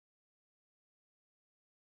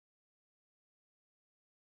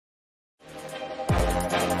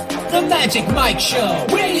Magic Mike Show,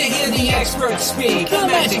 where you hear the experts speak. The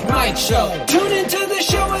Magic Mike Show. Tune into the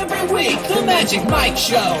show every week. The Magic Mike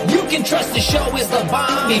Show. You can trust the show is the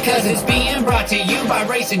bomb because it's being brought to you by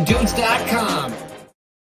RacingDudes.com.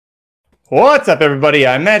 What's up, everybody?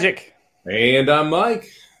 I'm Magic. And I'm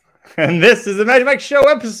Mike. And this is the Magic Mike Show,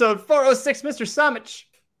 episode 406, Mr. Samich.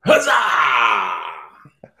 Huzzah!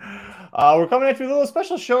 We're coming at you with a little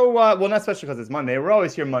special show. Well, not special because it's Monday. We're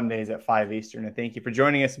always here Mondays at 5 Eastern, and thank you for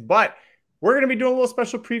joining us. But we're going to be doing a little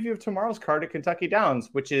special preview of tomorrow's card at Kentucky Downs,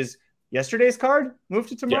 which is yesterday's card, moved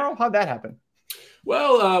to tomorrow. Yeah. How'd that happen?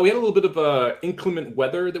 Well, we had a little bit of inclement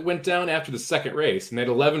weather that went down after the second race, and they had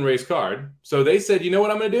 11-race card. So they said, you know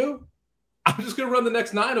what I'm going to do? I'm just going to run the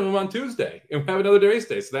next 9 of them on Tuesday and have another race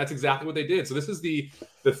day. So that's exactly what they did. So this is the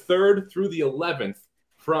 3rd through the 11th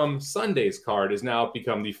from Sunday's card has now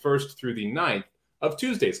become the 1st through the 9th of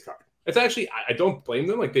Tuesday's card. It's actually, I don't blame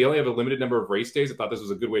them. Like, they only have a limited number of race days. I thought this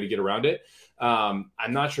was a good way to get around it. I'm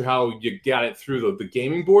not sure how you got it through the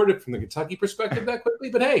gaming board from the Kentucky perspective that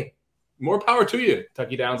quickly, but hey, more power to you,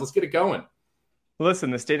 Kentucky Downs. Let's get it going.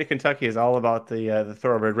 Listen, the state of Kentucky is all about the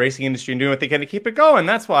thoroughbred racing industry and doing what they can to keep it going.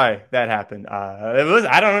 That's why that happened.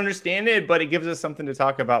 I don't understand it, but it gives us something to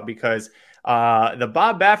talk about because the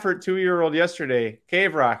Bob Baffert 2-year-old yesterday,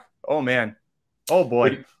 Cave Rock, oh, man. Oh,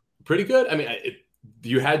 boy. Pretty good. I mean,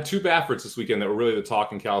 you had 2 Bafferts this weekend that were really the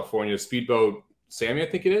talk in California. Speedboat Sammy, I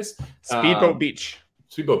think it is. Speedboat Beach.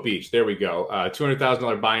 Speedboat Beach. There we go.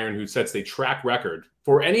 $200,000 Byron who sets the track record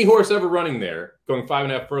for any horse ever running there, going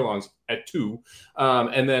 5.5 furlongs at 2.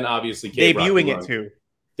 And then obviously debuting it too.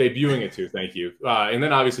 Thank you. And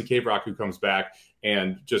then obviously Cave Rock who comes back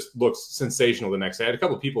and just looks sensational the next day. I had a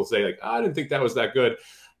couple of people say, like, I didn't think that was that good.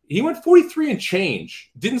 He went 43 and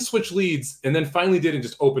change, didn't switch leads, and then finally did and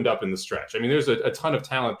just opened up in the stretch. I mean, there's a ton of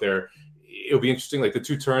talent there. It'll be interesting. Like, the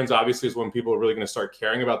 2 turns, obviously, is when people are really going to start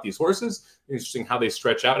caring about these horses. Interesting how they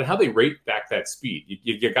stretch out and how they rate back that speed.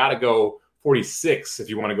 You got to go 46 if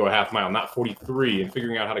you want to go a half mile, not 43, and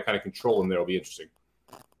figuring out how to kind of control them there will be interesting.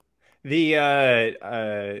 You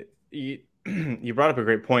brought up a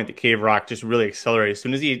great point that Cave Rock just really accelerated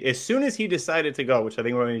as soon as he decided to go, which I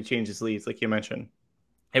think when he changed his leads, like you mentioned.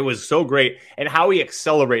 It was so great. And how he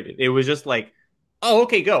accelerated. It was just like, oh,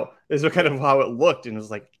 okay, go. This is kind of how it looked. And it was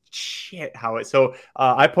like, shit, how it. So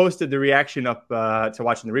I posted the reaction up to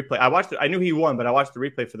watching the replay. I knew he won, but I watched the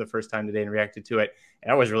replay for the first time today and reacted to it. And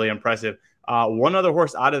that was really impressive. One other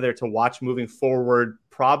horse out of there to watch moving forward,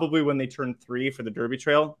 probably when they turn 3 for the Derby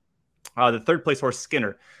Trail. The 3rd place horse,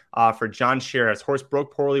 Skinner, for John Sheriff's horse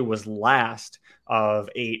broke poorly, was last of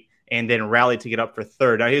 8. And then rallied to get up for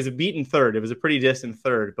 3rd. Now, he was a beaten 3rd. It was a pretty distant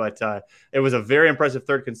 3rd, but it was a very impressive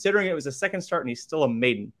 3rd, considering it was a 2nd start and he's still a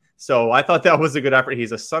maiden. So I thought that was a good effort.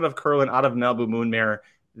 He's a son of Curlin out of Malibu Moonmare.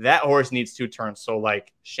 That horse needs 2 turns. So,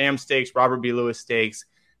 like, Sham Stakes, Robert B. Lewis Stakes,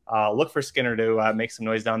 look for Skinner to make some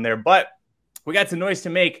noise down there. But we got some noise to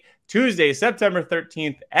make Tuesday, September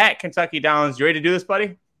 13th at Kentucky Downs. You ready to do this,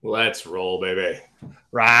 buddy? Let's roll, baby.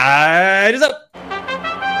 Ride is up.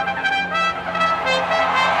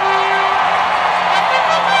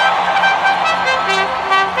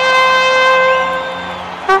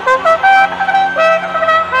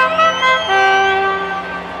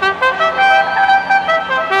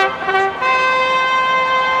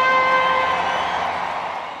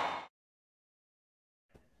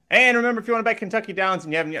 And remember, if you want to bet Kentucky Downs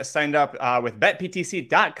and you haven't yet signed up with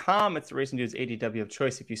BetPTC.com, it's the Racing Dudes ADW of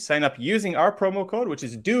choice. If you sign up using our promo code, which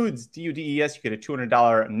is DUDES, DUDES, you get a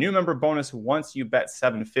 $200 new member bonus once you bet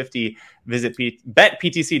 $750. Visit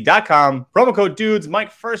BetPTC.com, promo code DUDES.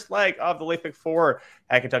 Mike, first leg of the Late Pick 4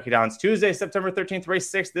 at Kentucky Downs. Tuesday, September 13th, race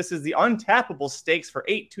 6. This is the untappable stakes for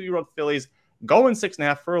 8 2-year-old fillies going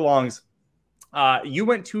 6.5 furlongs. You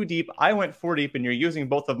went 2 deep, I went 4 deep, and you're using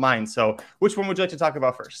both of mine. So which one would you like to talk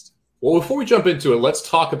about first? Well, before we jump into it, let's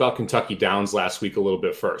talk about Kentucky Downs last week a little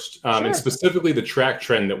bit first. Sure. And specifically the track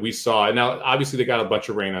trend that we saw. And now, obviously, they got a bunch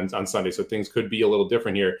of rain on Sunday, so things could be a little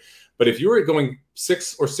different here. But if you were going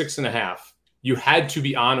 6 or 6.5, you had to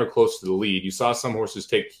be on or close to the lead. You saw some horses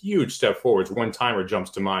take huge step forwards. One timer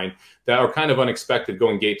jumps to mind that are kind of unexpected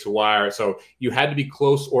going gate to wire. So you had to be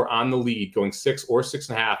close or on the lead going 6 or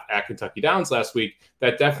 6.5 at Kentucky Downs last week.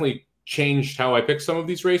 That definitely changed how I picked some of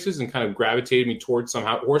these races and kind of gravitated me towards some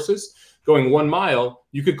horses. Going 1 mile,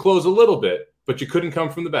 you could close a little bit, but you couldn't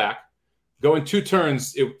come from the back. Going 2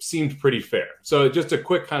 turns, it seemed pretty fair. So just a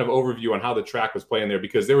quick kind of overview on how the track was playing there,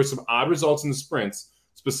 because there were some odd results in the sprints,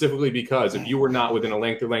 specifically because if you were not within a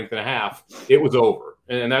length or length and a half, it was over.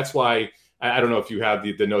 And that's why, I don't know if you have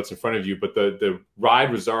the notes in front of you, but the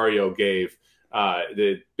ride Rosario gave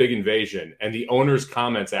the Big Invasion, and the owner's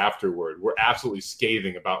comments afterward were absolutely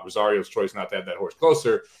scathing about Rosario's choice not to have that horse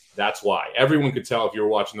closer. That's why. Everyone could tell if you were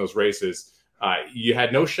watching those races, you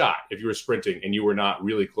had no shot if you were sprinting and you were not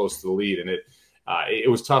really close to the lead. And it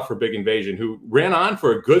was tough for Big Invasion, who ran on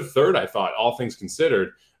for a good third, I thought, all things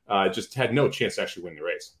considered, just had no chance to actually win the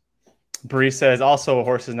race. Bree says also a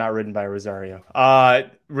horse is not ridden by Rosario.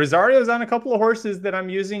 Rosario's on a couple of horses that I'm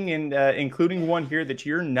using, and including one here that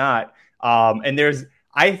you're not. And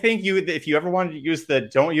I think if you ever wanted to use the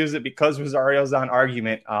don't use it because Rosario's on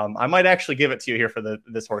argument, I might actually give it to you here for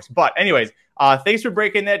this horse. But anyways, thanks for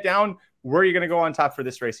breaking that down. Where are you going to go on top for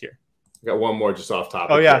this race here? I got one more just off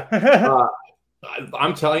topic. Oh, yeah.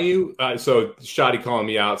 I'm telling you, so Shoddy calling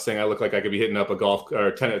me out saying I look like I could be hitting up a golf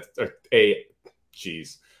or tennis, a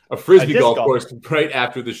frisbee golf course right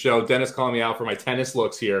after the show. Dennis calling me out for my tennis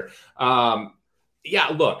looks here. Yeah,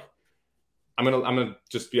 look, I'm gonna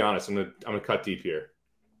just be honest. I'm gonna cut deep here.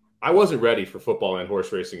 I wasn't ready for football and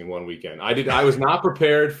horse racing in one weekend. I was not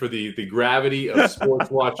prepared for the gravity of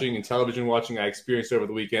sports watching and television watching I experienced over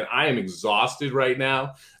the weekend. I am exhausted right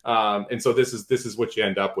now. And so this is what you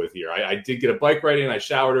end up with here. I did get a bike ride in. I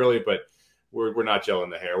showered early, but we're not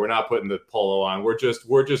gelling the hair. We're not putting the polo on. We're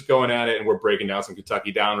just going at it, and we're breaking down some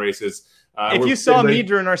Kentucky Down races. If you saw me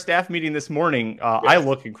during our staff meeting this morning, I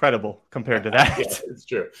look incredible compared to that. Yeah, it's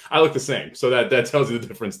true. I look the same. So that tells you the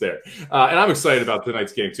difference there. And I'm excited about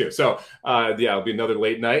tonight's game too. So it'll be another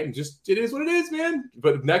late night, and just it is what it is, man.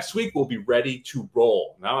 But next week we'll be ready to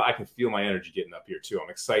roll. Now I can feel my energy getting up here too. I'm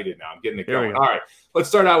excited now. I'm getting it going. All right, let's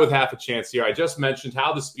start out with Half a Chance here. I just mentioned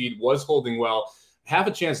how the speed was holding well. Half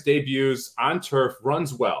a Chance debuts on turf,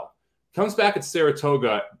 runs well, comes back at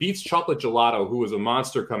Saratoga, beats Chocolate Gelato, who was a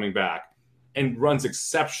monster coming back, and runs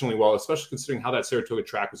exceptionally well, especially considering how that Saratoga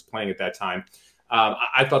track was playing at that time.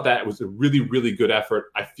 I thought that was a really, really good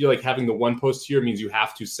effort. I feel like having the one post here means you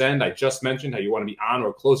have to send. I just mentioned how you want to be on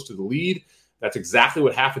or close to the lead. That's exactly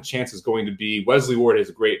what Half a Chance is going to be. Wesley Ward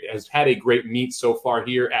has had a great meet so far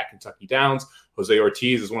here at Kentucky Downs. Jose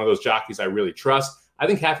Ortiz is one of those jockeys I really trust. I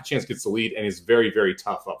think Half a Chance gets the lead and is very, very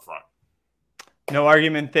tough up front. No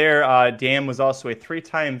argument there. Dan was also a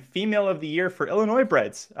 3-time Female of the Year for Illinois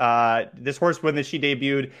breds. This horse, when she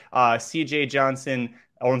debuted, C.J. Johnson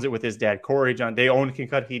owns it with his dad, Corey John. They owned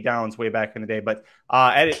Kentucky Downs way back in the day. But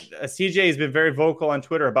C.J. has been very vocal on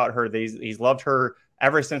Twitter about her. He's loved her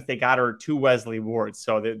ever since they got her to Wesley Ward.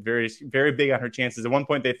 So they're very, very big on her chances. At one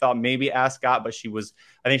point, they thought maybe Ascot, but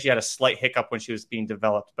I think she had a slight hiccup when she was being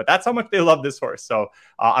developed. But that's how much they love this horse. So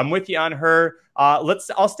I'm with you on her.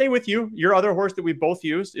 I'll stay with you. Your other horse that we both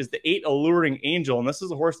used is the 8 Alluring Angel. And this is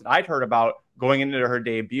a horse that I'd heard about going into her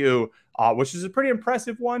debut, which is a pretty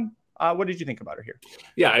impressive one. What did you think about her here?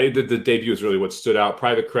 Yeah, the debut is really what stood out.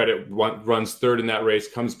 Private Credit runs third in that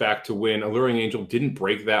race, comes back to win. Alluring Angel didn't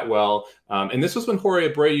break that well. And this was when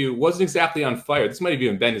Jorge Abreu wasn't exactly on fire. This might have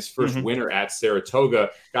even been his first winner at Saratoga.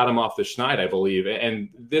 Got him off the schneid, I believe. And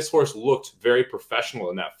this horse looked very professional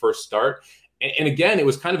in that first start. And again, it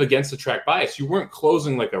was kind of against the track bias. You weren't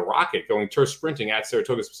closing like a rocket going turf sprinting at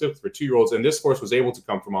Saratoga specifically for 2-year-olds. And this horse was able to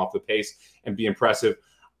come from off the pace and be impressive.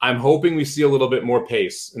 I'm hoping we see a little bit more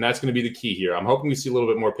pace, and that's going to be the key here. I'm hoping we see a little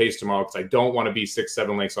bit more pace tomorrow because I don't want to be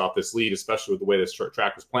 6-7 lengths off this lead, especially with the way this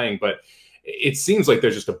track was playing. But it seems like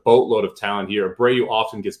there's just a boatload of talent here. Abreu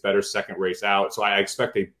often gets better second race out, so I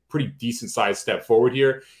expect a pretty decent-sized step forward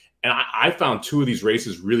here. And I found 2 of these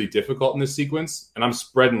races really difficult in this sequence, and I'm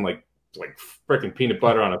spreading like freaking peanut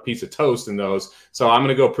butter on a piece of toast in those. So I'm going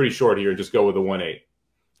to go pretty short here and just go with a 1-8.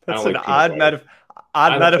 That's an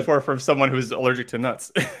odd metaphor from someone who's allergic to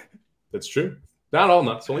nuts. That's true. Not all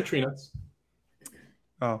nuts, only tree nuts.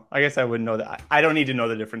 Oh, I guess I wouldn't know that. I don't need to know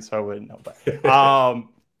the difference, so I wouldn't know. But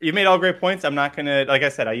you made all great points. I'm not going to, like I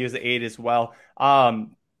said, I use the 8 as well. A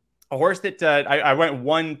horse that I went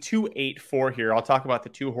 1-2-8-4 here. I'll talk about the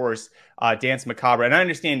 2-horse Dance Macabre. And I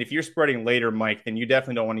understand if you're spreading later, Mike, then you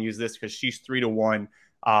definitely don't want to use this because she's 3-1.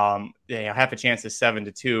 Half a Chance is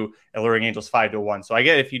 7-2, Alluring Angels 5-1. So I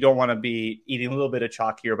get if you don't want to be eating a little bit of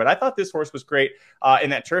chalk here, but I thought this horse was great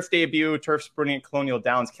in that turf debut, turf sprinting at Colonial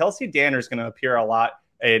Downs. Kelsey Danner is going to appear a lot,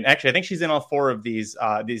 and actually I think she's in all 4 of these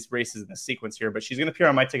races in the sequence here. But she's going to appear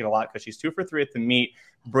on my ticket a lot because she's 2 for 3 at the meet,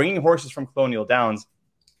 bringing horses from Colonial Downs.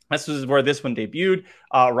 This is where this one debuted.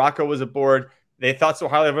 Rocco was aboard. They thought so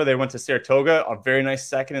highly of her. They went to Saratoga, a very nice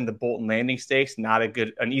second in the Bolton Landing Stakes. Not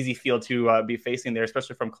an easy field to be facing there,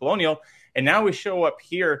 especially from Colonial. And now we show up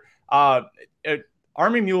here.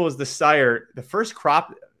 Army Mule is the sire. The first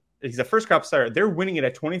crop, He's a first crop starter. They're winning it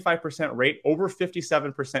at 25% rate, over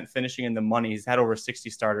 57% finishing in the money. He's had over 60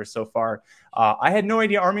 starters so far. I had no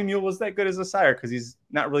idea Army Mule was that good as a sire because he's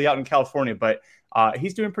not really out in California, but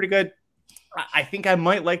he's doing pretty good. I think I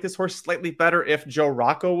might like this horse slightly better if Joe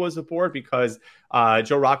Rocco was aboard because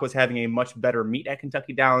Joe Rocco is having a much better meet at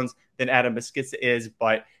Kentucky Downs than Adam Beschizza is.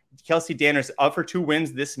 But Kelsey Danner's up for 2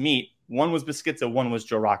 wins this meet. One was Beschizza, one was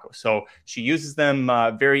Joe Rocco. So she uses them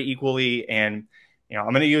very equally. And,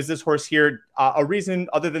 I'm going to use this horse here. A reason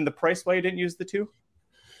other than the price why you didn't use the 2?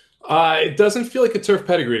 It doesn't feel like a turf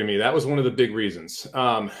pedigree to me. That was one of the big reasons.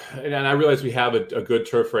 And I realize we have a good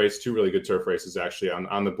turf race, 2 really good turf races actually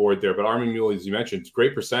on the board there. But Army Mule, as you mentioned,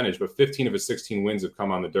 great percentage, but 15 of his 16 wins have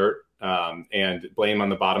come on the dirt. And Blame on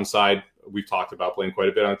the bottom side. We've talked about Blame quite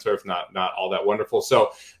a bit on turf, not all that wonderful.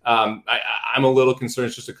 So I'm a little concerned.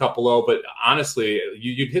 It's just a couple low, but honestly,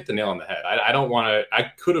 you'd hit the nail on the head. I don't want to. I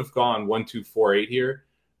could have gone 1, 2, 4, 8 here,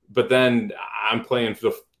 but then I'm playing for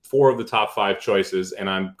the 4 of the top 5 choices, and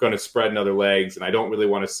I'm going to spread in other legs, and I don't really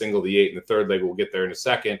want to single the 8 in the third leg. We'll get there in a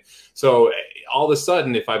second. So all of a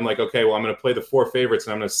sudden, if I'm like, okay, well, I'm going to play the 4 favorites,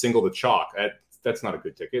 and I'm going to single the chalk, that's not a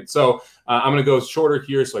good ticket. So I'm going to go shorter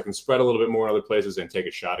here so I can spread a little bit more in other places and take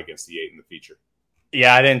a shot against the 8 in the feature.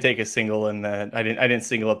 Yeah, I didn't take a single in that. I didn't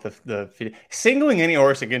single up the singling any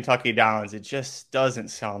horse at Kentucky Downs. It just doesn't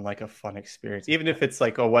sound like a fun experience. Even if it's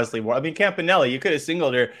like a Wesley Moore. I mean, Campanelli, you could have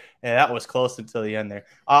singled her, and that was close until the end there.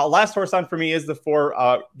 Last horse on for me is the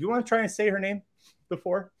 4. You want to try and say her name? The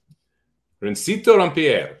 4? Rencito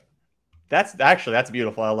Rampier. That's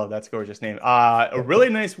beautiful. I love that. It's a gorgeous name. A really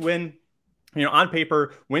nice win. On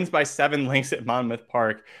paper, wins by 7 lengths at Monmouth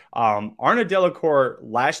Park. Arna Delacour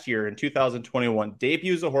last year in 2021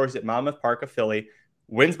 debuts a horse at Monmouth Park, a filly,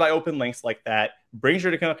 wins by open lengths like that, brings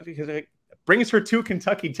her to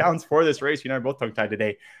Kentucky Downs for this race. You and I are both tongue-tied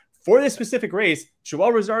today. For this specific race,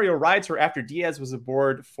 Joel Rosario rides her after Diaz was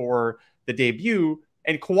aboard for the debut,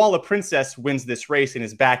 and Koala Princess wins this race and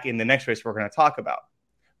is back in the next race we're going to talk about.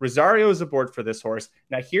 Rosario is aboard for this horse.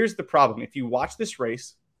 Now, here's the problem. If you watch this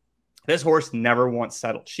race, this horse never once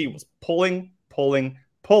settled. She was pulling,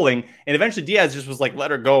 and eventually Diaz just was like, let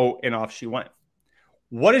her go, and off she went.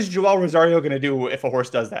 What is Joel Rosario going to do if a horse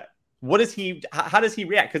does that? How does he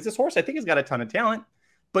react? Because this horse, I think, has got a ton of talent,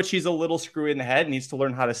 but she's a little screwy in the head, needs to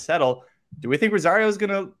learn how to settle. Do we think Rosario is going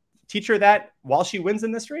to teach her that while she wins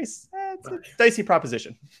in this race? It's a dicey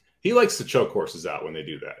proposition. He likes to choke horses out when they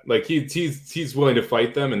do that. Like he's willing to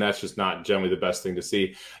fight them, and that's just not generally the best thing to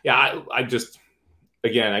see. Yeah, I just...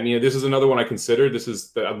 Again, I mean, this is another one I considered. This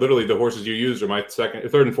is literally the horses you used are my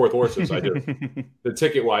third and fourth horses. The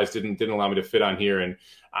ticket wise didn't allow me to fit on here, and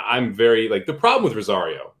I'm very the problem with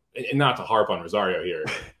Rosario, and not to harp on Rosario here,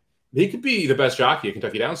 he could be the best jockey at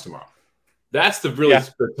Kentucky Downs tomorrow. That's the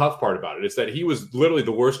tough part about it. Is that he was literally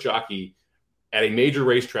the worst jockey at a major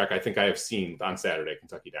racetrack I think I have seen on Saturday at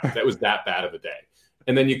Kentucky Downs. That was that bad of a day.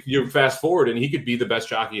 And then you fast forward, and he could be the best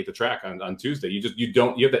jockey at the track on Tuesday.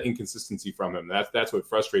 You have that inconsistency from him. That's what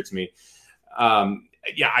frustrates me. I'm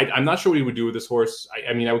not sure what he would do with this horse.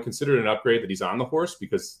 I mean, I would consider it an upgrade that he's on the horse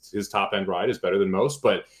because his top end ride is better than most.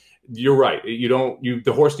 But you're right.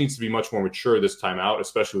 The horse needs to be much more mature this time out,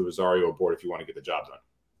 especially with Rosario aboard if you want to get the job done.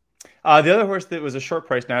 The other horse that was a short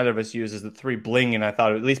price neither of us used is the 3 Bling, and I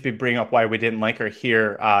thought it would at least bring up why we didn't like her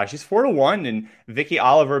here. She's 4-1, and Vicky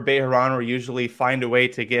Oliver, Bejarano usually find a way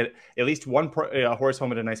to get at least one horse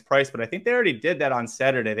home at a nice price, but I think they already did that on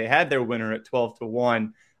Saturday. They had their winner at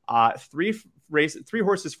 12-1. 3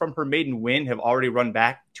 horses from her maiden win have already run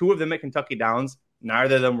back, 2 of them at Kentucky Downs.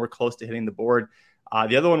 Neither of them were close to hitting the board.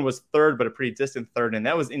 The other one was third, but a pretty distant third, and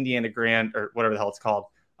that was Indiana Grand, or whatever the hell it's called,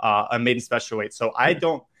 a maiden special weight. So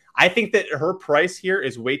I think that her price here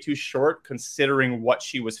is way too short considering what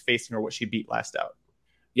she was facing or what she beat last out.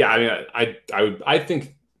 Yeah, I mean,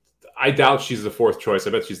 I doubt she's the 4th choice. I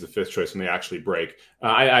bet she's the 5th choice when they actually break.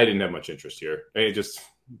 I didn't have much interest here. I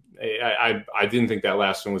didn't think that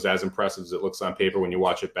last one was as impressive as it looks on paper when you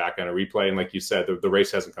watch it back on a replay. And like you said, the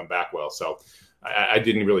race hasn't come back well. So I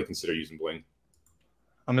didn't really consider using Bling.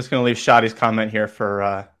 I'm just going to leave Shadi's comment here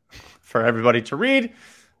for everybody to read.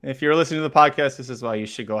 If you're listening to the podcast, this is why you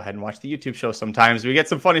should go ahead and watch the YouTube show sometimes. We get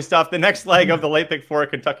some funny stuff. The next leg of the late pick 4 at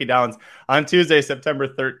Kentucky Downs on Tuesday, September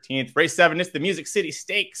 13th. Race 7 is the Music City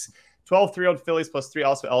Stakes. 12 3-year-old fillies plus 3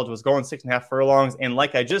 also eligible, going 6.5 furlongs. And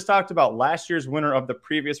like I just talked about, last year's winner of the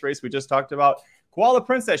previous race we just talked about, Koala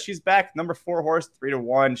Princess, she's back, number 4 horse,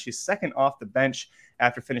 3-1. She's second off the bench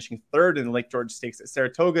after finishing third in the Lake George Stakes at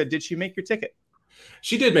Saratoga. Did she make your ticket?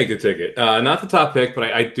 She did make the ticket. Not the top pick, but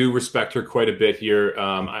I do respect her quite a bit here.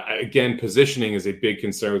 Again, positioning is a big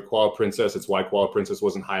concern with Koala Princess. It's why Koala Princess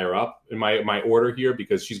wasn't higher up in my order here,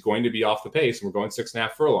 because she's going to be off the pace, and we're going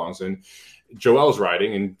 6.5 furlongs. And Joelle's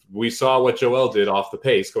riding, and we saw what Joelle did off the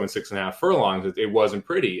pace going 6.5 furlongs. It wasn't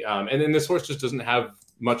pretty. And then this horse just doesn't have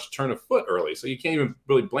much turn of foot early, so you can't even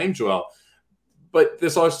really blame Joelle. But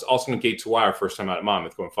this also went gate to wire first time out at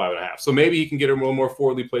Monmouth going 5.5. So maybe he can get her a little more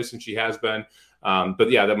forwardly placed than she has been.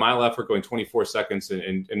 But yeah, the mile effort going 24 seconds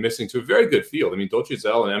and missing to a very good field. I mean, Dolce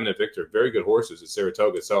Zell and Eminent Victor, very good horses at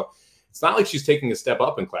Saratoga. So it's not like she's taking a step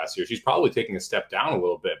up in class here. She's probably taking a step down a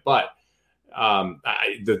little bit. But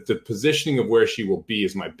the positioning of where she will be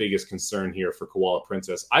is my biggest concern here for Koala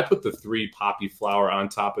Princess. I put the 3 Poppy Flower on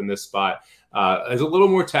top in this spot. Has a little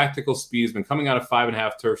more tactical speed. Has been coming out of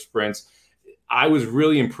 5.5 turf sprints. I was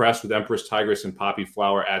really impressed with Empress Tigress and Poppy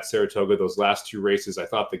Flower at Saratoga. Those last 2 races, I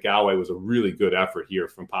thought the Galway was a really good effort here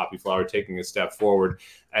from Poppy Flower, taking a step forward.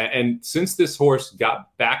 And since this horse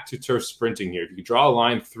got back to turf sprinting here, if you could draw a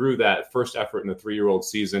line through that first effort in the 3-year-old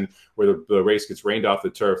season where the race gets rained off the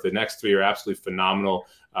turf, the next 3 are absolutely phenomenal.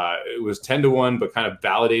 It was 10-1, but kind of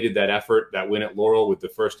validated that effort, that win at Laurel with the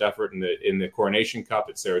first effort in the Coronation Cup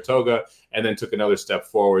at Saratoga, and then took another step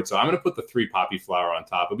forward. So I'm going to put the 3 Poppy Flower on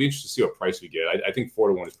top. It'll be interesting to see what price we get. I think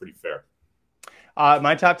 4-1 is pretty fair.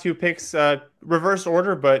 My top 2 picks, reverse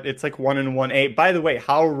order, but it's like 1 and 1A. By the way,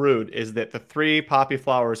 how rude is that the 3 Poppy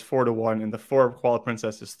Flowers 4-1 and the 4 Koala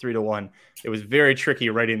Princess is 3-1? It was very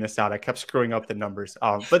tricky writing this out. I kept screwing up the numbers,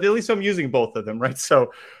 but at least I'm using both of them, right?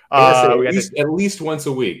 So at least once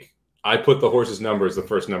a week, I put the horse's number as the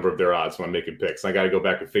first number of their odds when I'm making picks. I got to go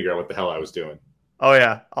back and figure out what the hell I was doing. Oh,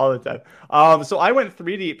 yeah, all the time. So I went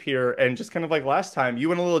 3 deep here, and just kind of like last time, you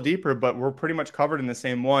went a little deeper, but we're pretty much covered in the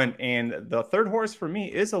same one. And the third horse for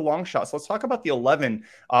me is a long shot. So let's talk about the 11,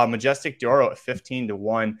 Majestic Doro at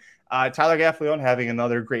 15-1. Tyler Gaffalione having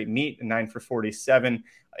another great meet, 9 for 47.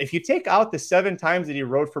 If you take out the 7 times that he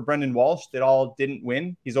rode for Brendan Walsh that all didn't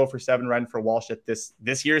win, he's 0 for 7 riding for Walsh at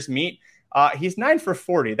this year's meet. He's 9 for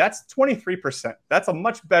 40. That's 23%. That's a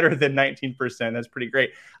much better than 19%. That's pretty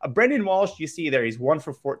great. Brendan Walsh, you see there, he's 1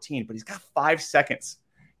 for 14, but he's got 5 seconds.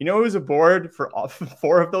 You know who's aboard for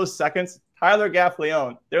 4 of those seconds? Tyler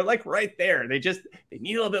Gaffalione. They're like right there. They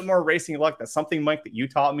need a little bit more racing luck. That's something, Mike, that you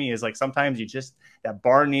taught me, is like sometimes that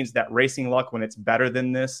barn needs that racing luck when it's better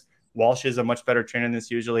than this. Walsh is a much better trainer than this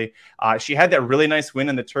usually. She had that really nice win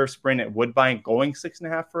in the turf sprint at Woodbine going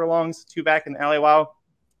 6.5 furlongs, 2 back in the Alley Wow.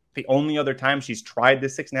 The only other time she's tried the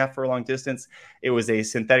 6.5 furlong distance, it was a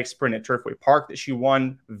synthetic sprint at Turfway Park that she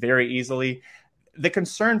won very easily. The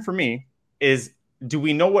concern for me is, do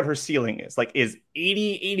we know what her ceiling is? Like, is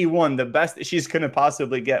 80, 81 the best that she's going to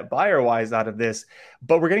possibly get buyer-wise out of this?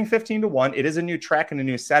 But we're getting 15-1. It is a new track and a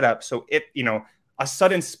new setup. So a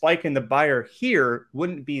sudden spike in the buyer here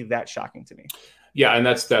wouldn't be that shocking to me. Yeah, and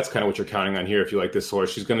that's kind of what you're counting on here. If you like this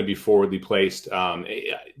horse, she's going to be forwardly placed.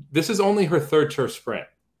 This is only her 3rd turf sprint.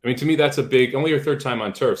 I mean, to me, that's only her 3rd time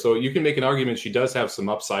on turf. So you can make an argument she does have some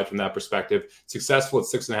upside from that perspective. Successful at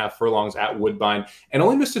 6.5 furlongs at Woodbine, and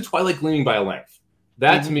only missed a Twilight Gleaming by a length.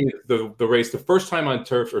 That to me, the race, the first time on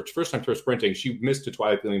turf, or first time turf sprinting, she missed a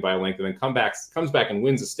Twilight Gleaming by a length, and then comes back and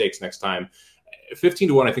wins the stakes next time.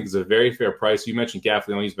 15-1, I think, is a very fair price. You mentioned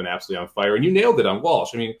Gaffalione; he's been absolutely on fire, and you nailed it on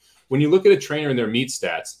Walsh. I mean, when you look at a trainer and their meet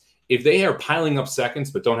stats, if they are piling up seconds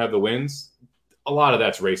but don't have the wins, a lot of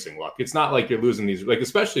that's racing luck. It's not like you're losing these, like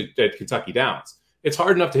especially at Kentucky Downs. It's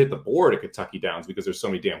hard enough to hit the board at Kentucky Downs because there's so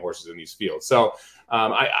many damn horses in these fields. So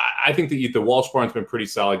I think that the Walsh barn's been pretty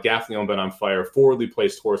solid. Gaffalione been on fire. Forwardly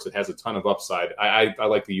placed horse that has a ton of upside. I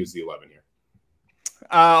like to use the 11 here.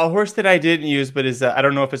 A horse that I didn't use, but is I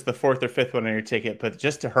don't know if it's the 4th or 5th one on your ticket, but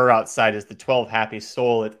just to her outside is the 12 Happy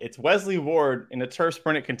Soul. It's Wesley Ward in a turf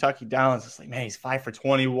sprint at Kentucky Downs. It's like, man, he's 5 for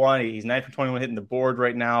 21. He's 9 for 21 hitting the board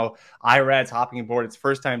right now. IRAD's hopping aboard. It's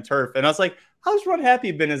first time turf. And I was like, how's Run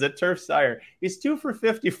Happy been as a turf sire? He's 2 for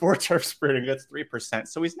 54 turf sprinting. That's 3%.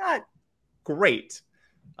 So he's not great.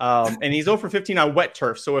 And he's 0 for 15 on wet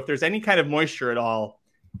turf. So if there's any kind of moisture at all,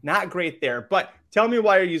 not great there. But tell me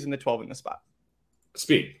why you're using the 12 in this spot.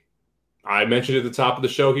 Speed. I mentioned at the top of the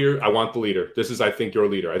show here, I want the leader. This is, I think, your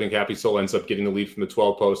leader. I think Happy Soul ends up getting the lead from the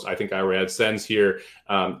 12 post. I think IRAD sends here.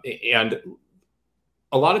 And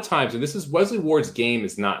a lot of times, and this is Wesley Ward's game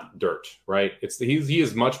is not dirt, right? He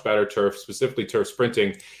is much better turf, specifically turf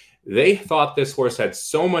sprinting. They thought this horse had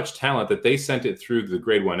so much talent that they sent it through the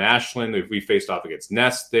Grade 1 Ashland. We faced off against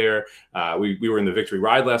Nest there. We were in the Victory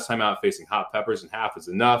Ride last time out facing Hot Peppers, and half is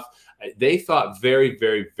enough. They thought very,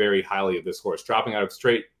 very, very highly of this horse, dropping out of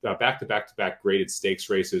straight back-to-back graded stakes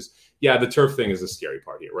races. Yeah, the turf thing is a scary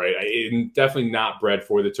part here, right? Definitely not bred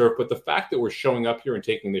for the turf, but the fact that we're showing up here and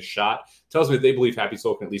taking this shot tells me that they believe Happy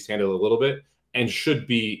Soul can at least handle it a little bit and should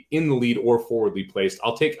be in the lead or forwardly placed.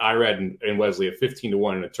 I'll take Irad and Wesley at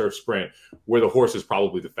 15-1 in a turf sprint where the horse is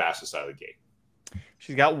probably the fastest out of the gate.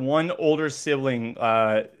 She's got one older sibling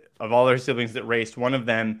of all her siblings that raced. One of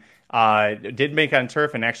them did make on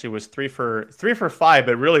turf and actually was 3 for 5,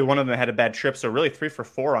 but really one of them had a bad trip. So really 3 for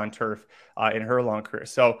 4 on turf in her long career.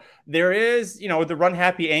 So there is, the run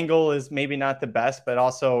happy angle is maybe not the best, but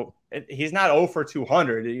also he's not 0 for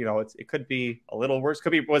 200. It could be a little worse.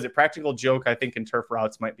 Could be, was it Practical Joke? I think in turf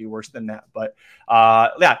routes might be worse than that. But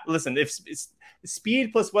yeah, listen, if it's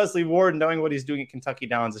speed plus Wesley Ward, knowing what he's doing at Kentucky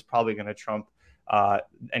Downs is probably going to trump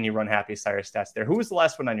any run happy Sire stats there. Who was the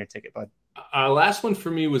last one on your ticket, bud? Last one for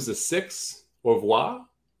me was the 6 Au revoir.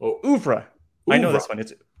 Ouvre. I know this one.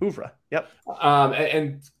 It's Ouvre. Yep.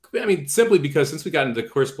 And I mean, simply because since we got into the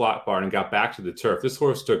Chris Block barn and got back to the turf, this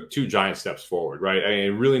horse took 2 giant steps forward, right? I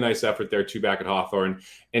mean, really nice effort there, 2 back at Hawthorne,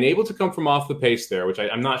 and able to come from off the pace there, which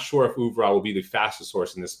I'm not sure if Ouvra will be the fastest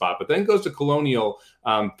horse in this spot, but then goes to Colonial,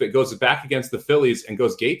 that goes back against the fillies and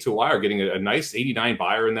goes gate to wire, getting a nice 89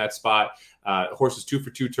 buyer in that spot. Horse is 2 for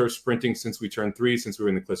 2 turf sprinting since we turned 3, since we were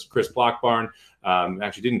in the Chris Block barn.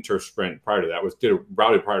 Actually didn't turf sprint prior to that, did a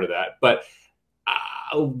routed prior to that, but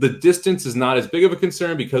the distance is not as big of a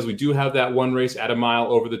concern because we do have that one race at a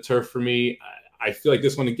mile over the turf for me. I feel like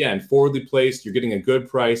this one, again, forwardly placed. You're getting a good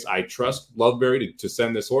price. I trust Loveberry to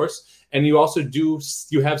send this horse. And you also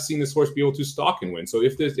you have seen this horse be able to stalk and win. So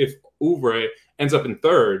if Ouvre ends up in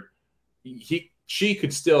 3rd, she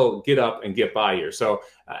could still get up and get by here. So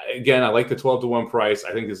again, I like the 12-1 price.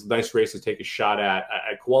 I think it's a nice race to take a shot at.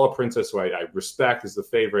 Koala Princess, who I respect, is the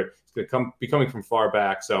favorite. It's going to be coming from far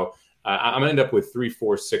back. So I'm going to end up with 3,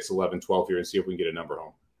 4, 6, 11, 12 here and see if we can get a number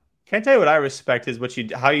home. Can I tell you what I respect is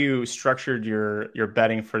how you structured your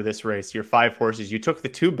betting for this race, your 5 horses. You took the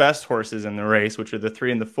 2 best horses in the race, which are the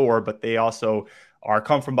 3 and the 4, but they also are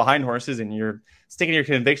come from behind horses, and you're sticking to your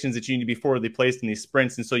convictions that you need to be forwardly placed in these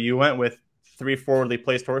sprints. And so you went with 3 forwardly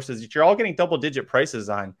placed horses that you're all getting double-digit prices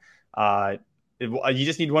on. You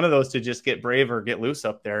just need one of those to just get brave or get loose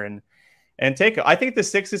up there and take it. I think the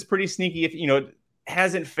 6 is pretty sneaky if,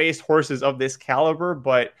 hasn't faced horses of this caliber,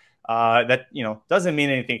 but that doesn't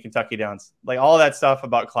mean anything at Kentucky Downs. Like all that stuff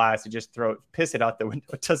about class, you just piss it out the window.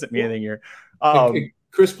 It doesn't mean anything here.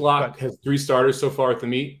 Chris Block has 3 starters so far at the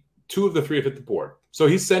meet. 2 of the 3 have hit the board. So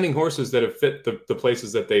he's sending horses that have fit the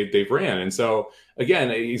places that they've ran. And so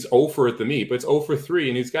again, he's 0 for at the meet, but it's 0 for 3,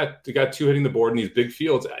 and he's got 2 hitting the board in these big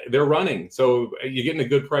fields. They're running. So you're getting a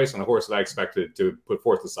good price on a horse that I expected to put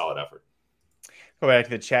forth a solid effort. Go back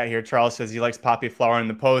to the chat here. Charles says he likes Poppy Flower in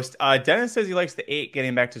the post. Dennis says he likes the 8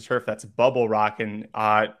 getting back to turf. That's Bubble Rock. And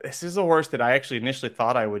this is a horse that I actually initially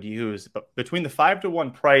thought I would use. But between the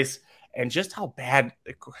 5-1 price and just how bad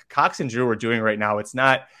Cox and Drew are doing right now, it's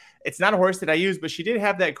not a horse that I use. But she did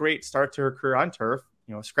have that great start to her career on turf.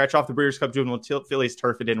 Scratch off the Breeders' Cup Juvenile Phillies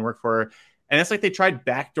turf. It didn't work for her. And it's like they tried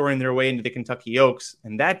backdooring their way into the Kentucky Oaks,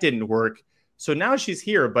 and that didn't work. So now she's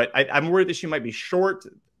here. But I'm worried that she might be short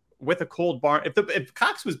with a cold barn. If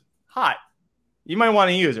Cox was hot, you might want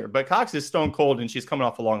to use her, but Cox is stone cold and she's coming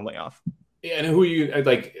off a long layoff. Yeah, and who are you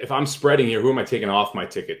like? If I'm spreading here, who am I taking off my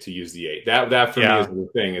ticket to use the 8? That for me is the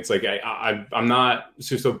thing. It's like I'm not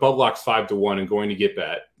so Bubble Rock's 5-1 and going to get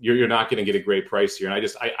that. You're not going to get a great price here,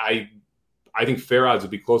 and I think fair odds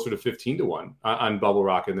would be closer to 15-1 on Bubble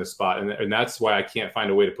Rock in this spot, and that's why I can't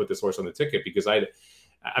find a way to put this horse on the ticket because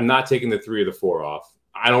I'm not taking the 3 or the 4 off.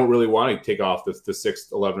 I don't really want to take off the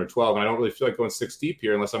 6, 11, or 12. And I don't really feel like going 6 deep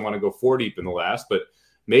here unless I want to go 4 deep in the last. But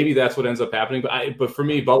maybe that's what ends up happening. But for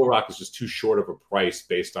me, Bubble Rock is just too short of a price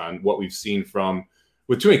based on what we've seen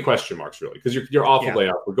with too many question marks, really. Because you're off the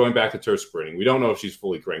layoff. We're going back to turf sprinting. We don't know if she's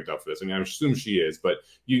fully cranked up for this. I mean, I assume she is. But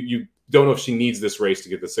you don't know if she needs this race to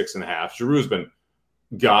get the 6.5. Giroux's been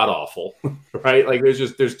god-awful, right? Like,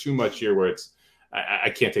 there's too much here where I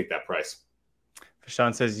can't take that price.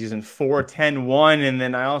 Sean says he's using 4-10-1, and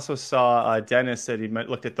then I also saw Dennis said he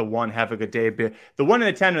looked at the 1. Have a good day. But the 1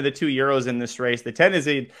 and the 10 are the 2 Euros in this race. The 10 is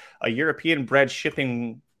a European bred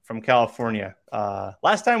shipping from California.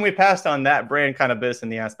 Last time we passed on that brand kind of bit us in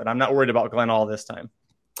the ass, but I'm not worried about Glen All this time.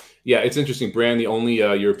 Yeah, it's interesting. Brand, the only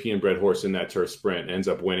European bred horse in that turf sprint, ends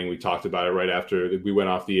up winning. We talked about it right after we went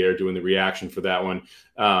off the air doing the reaction for that one.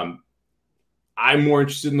 I'm more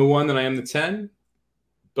interested in the 1 than I am the 10.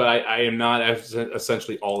 but I am not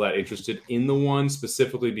essentially all that interested in the one,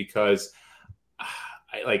 specifically because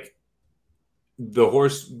the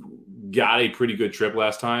horse got a pretty good trip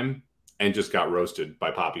last time and just got roasted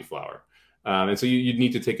by Poppy Flower. And so you'd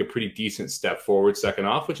need to take a pretty decent step forward second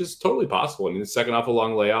off, which is totally possible. I mean, the second off a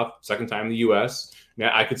long layoff, second time in the U.S. I mean,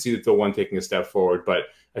 I could see the one taking a step forward, but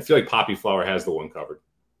I feel like Poppy Flower has the one covered.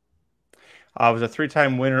 Was a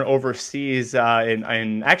 3-time winner overseas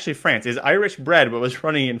in actually France. Is Irish bred, but was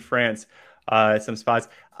running in France at some spots.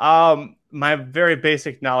 My very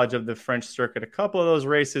basic knowledge of the French circuit, a couple of those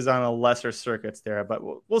races on a lesser circuits there, but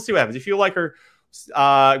we'll see what happens. If you like her,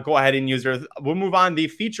 go ahead and use her. We'll move on. The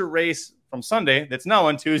feature race from Sunday, that's now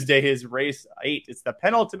on Tuesday, is race 8. It's the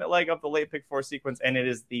penultimate leg of the late pick 4 sequence, and it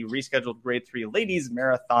is the rescheduled grade 3 ladies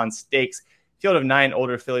marathon stakes. Field of 9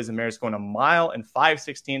 older fillies and mares going 1 mile and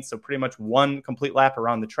 5/16, so pretty much one complete lap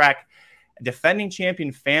around the track. Defending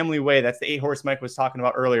champion Family Way, that's the 8-horse Mike was talking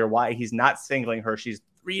about earlier, why he's not singling her. She's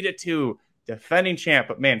 3-2, defending champ,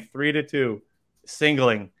 but man, 3-2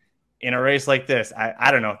 singling in a race like this.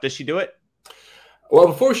 I don't know. Does she do it? Well,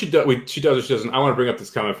 before she does or she doesn't, I want to bring up this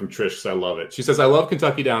comment from Trish because I love it. She says, "I love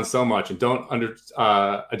Kentucky Downs so much and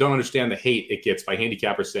I don't understand the hate it gets by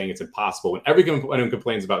handicappers saying it's impossible when everyone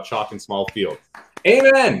complains about chalk and small field."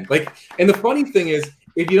 Amen. And the funny thing is,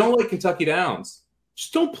 if you don't like Kentucky Downs,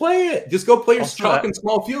 just don't play it. Just go play your chalk and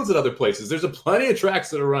small fields at other places. There's plenty of tracks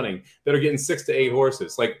that are running that are getting 6 to 8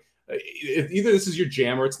 horses. Either this is your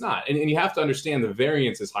jam or it's not. And you have to understand the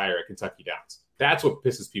variance is higher at Kentucky Downs. That's what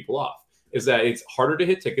pisses people off. Is that it's harder to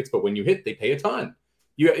hit tickets, but when you hit, they pay a ton.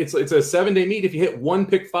 It's a 7-day meet. If you hit one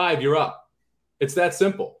pick 5, you're up. It's that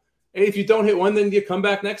simple. And if you don't hit one, then you come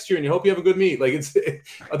back next year and you hope you have a good meet.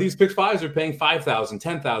 These pick 5s are paying $5,000,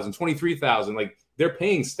 $10,000, $23,000. They're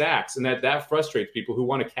paying stacks, and that frustrates people who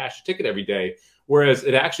want to cash a ticket every day. Whereas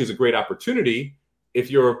it actually is a great opportunity if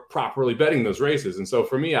you're properly betting those races. And so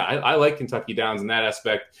for me, I like Kentucky Downs in that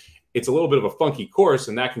aspect. It's a little bit of a funky course,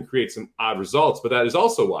 and that can create some odd results. But that is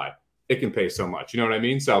also why it can pay so much. You know what I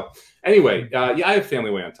mean? So anyway, I have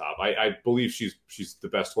Family Way on top. I believe she's the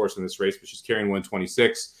best horse in this race, but she's carrying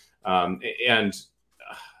 126. For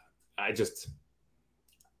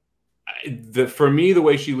me, the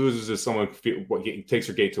way she loses is someone takes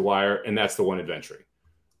her gate to wire, and that's the one adventuring.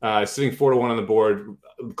 Sitting 4-1 on the board,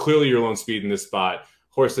 clearly your lone speed in this spot.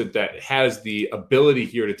 Horse that has the ability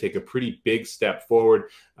here to take a pretty big step forward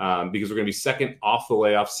because we're going to be second off the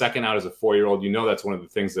layoff, second out as a 4-year-old. That's one of the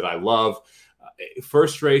things that I love.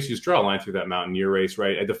 First race, you just draw a line through that Mountaineer race,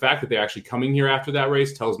 right? And the fact that they're actually coming here after that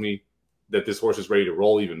race tells me that this horse is ready to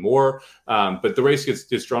roll even more. But the race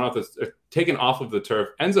gets drawn off, taken off of the turf,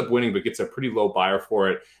 ends up winning, but gets a pretty low buyer for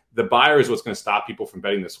it. The buyer is what's going to stop people from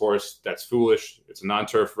betting this horse. That's foolish. It's a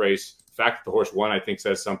non-turf race. The fact that the horse won, I think,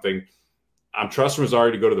 says something. I'm trusting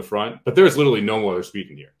Rosario to go to the front, but there's literally no other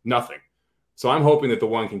speed in here. Nothing. So I'm hoping that the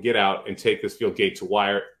one can get out and take this field gate to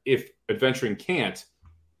wire. If adventuring can't,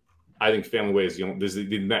 I think Family Way is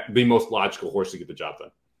the most logical horse to get the job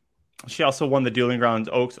done. She also won the Dueling Grounds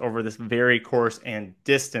Oaks over this very course and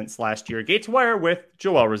distance last year. Gate to wire with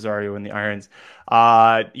Joel Rosario in the irons.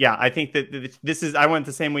 I think that this is, I went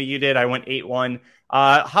the same way you did. I went 8-1.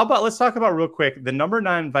 How about, let's talk about real quick, the number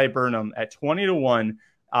 9 Viburnum at 20-1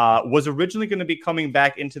 was originally going to be coming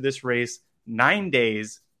back into this race 10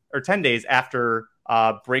 days after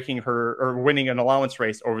breaking her or winning an allowance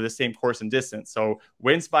race over the same course and distance. So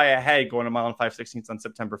wins by a head going 1 mile and 5/16 on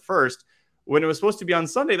September 1st. When it was supposed to be on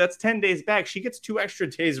Sunday, that's 10 days back. She gets 2 extra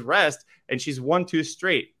days rest, and she's 1-2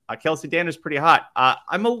 straight. Kelsey Danner's pretty hot.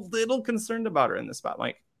 I'm a little concerned about her in this spot,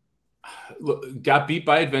 Mike. Look, got beat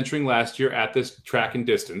by adventuring last year at this track and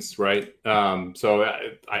distance, right? So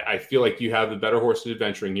I feel like you have the better horse in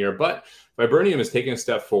adventuring here, but Viburnum has taken a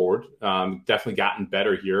step forward, definitely gotten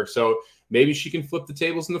better here. So maybe she can flip the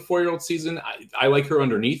tables in the 4-year-old season. I like her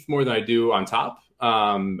underneath more than I do on top.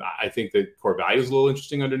 I think that core value is a little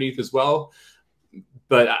interesting underneath as well.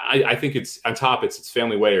 But I think it's on top. It's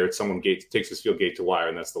Family Way, or it's someone takes this field gate to wire,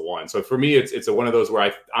 and that's the one. So for me, it's one of those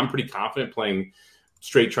where I'm pretty confident playing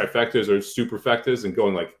straight trifectas or superfectas and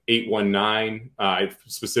going 8-1-9.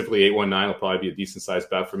 Specifically 8-1-9 will probably be a decent sized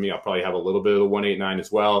bet for me. I'll probably have a little bit of a 1-8-9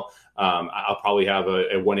 as well. I'll probably have a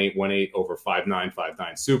 1-8-1-8 over 5-9,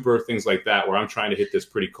 5-9 super, things like that, where I'm trying to hit this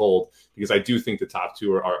pretty cold because I do think the top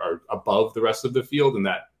 2 are above the rest of the field, and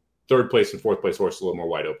that 3rd place and 4th place horse is a little more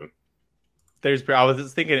wide open. I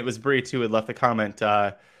was thinking it was Bree too. Had left a comment.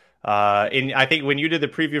 I think when you did the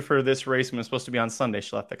preview for this race, when it was supposed to be on Sunday,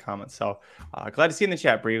 she left the comment. So glad to see you in the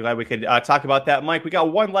chat, Bree. Glad we could talk about that. Mike, we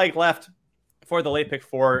got one leg left for the late pick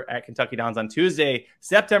 4 at Kentucky Downs on Tuesday,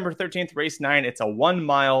 September 13th, race 9. It's a 1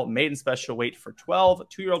 mile maiden special weight for 12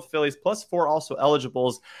 2-year-old fillies plus 4 also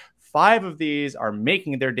eligibles. 5 of these are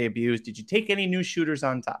making their debuts. Did you take any new shooters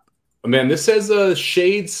on top? Man, this says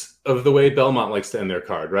shades of the way Belmont likes to end their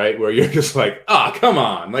card, right? Where you're just like, come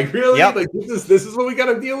on. Like, really? Yep. Like, this is what we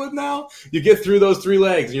got to deal with now? You get through those 3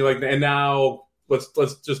 legs, and you're like, and now let's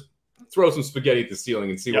just throw some spaghetti at the ceiling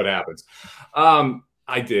and see what happens.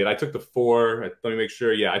 I did. I took the 4. Let me make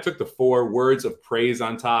sure. Yeah, I took the 4 Words of Praise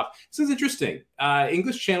on top. This is interesting.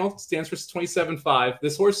 English Channel stands for 27.5.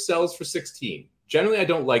 This horse sells for 16. Generally, I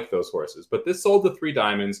don't like those horses, but this sold to 3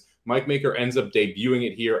 diamonds. Mike Maker ends up debuting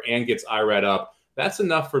it here and gets IRAD up. That's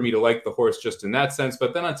enough for me to like the horse just in that sense.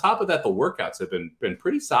 But then on top of that, the workouts have been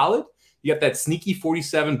pretty solid. You got that sneaky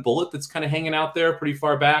 47 Bullet that's kind of hanging out there pretty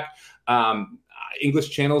far back. English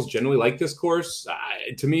channels generally like this course.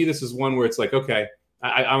 To me, this is one where it's like, okay,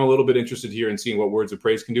 I'm a little bit interested here in seeing what Words of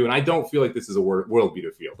Praise can do. And I don't feel like this is a world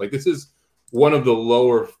beater field. Like, this is one of the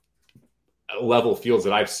lower level fields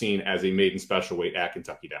that I've seen as a maiden special weight at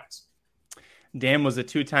Kentucky Downs. Dam was a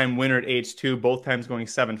 2-time winner at age 2, both times going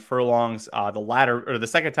 7 furlongs. The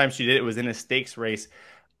second time she did it was in a stakes race.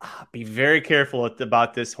 Be very careful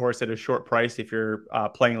about this horse at a short price if you're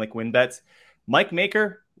playing like win bets. Mike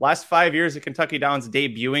Maker, last 5 years at Kentucky Downs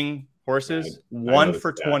debuting horses, 1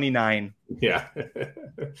 for 29. Yeah.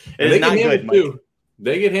 It is not good, Mike.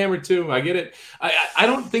 They get hammered too. I get it. I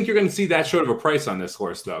don't think you're going to see that short of a price on this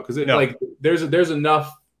horse though, because there's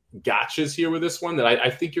enough gotchas here with this one that I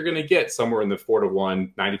think you're going to get somewhere in the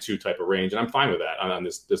 4-1, 92 type of range, and I'm fine with that on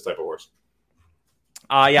this type of horse.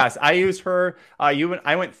 Yes, I used her.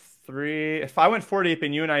 I went 3. If I went 4 deep,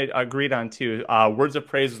 and you and I agreed on 2. Words of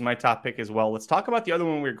Praise was my top pick as well. Let's talk about the other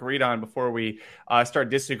one we agreed on before we start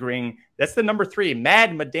disagreeing. That's the number 3,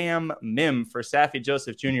 Mad Madame Mim for Saffie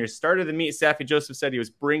Joseph Jr. Started the meet. Saffie Joseph said he was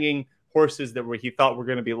bringing horses that he thought were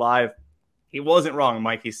going to be live. He wasn't wrong,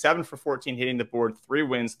 Mike. He's 7 for 14 hitting the board, 3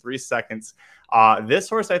 wins, 3 seconds. This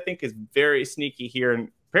horse, I think, is very sneaky here, and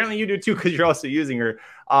apparently you do too because you're also using her.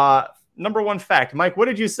 Number 1 fact, Mike, what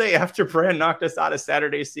did you say after Brand knocked us out of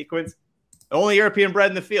Saturday's sequence? The only European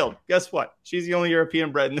bred in the field. Guess what? She's the only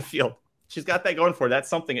European bred in the field. She's got that going for her. That's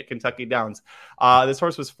something at Kentucky Downs. This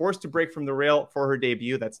horse was forced to break from the rail for her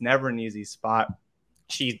debut. That's never an easy spot.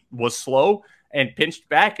 She was slow and pinched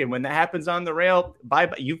back, and when that happens on the rail,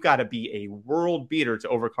 you've got to be a world beater to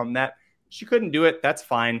overcome that. She couldn't do it. That's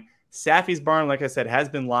fine. Saffie's barn, like I said, has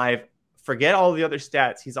been live. Forget all the other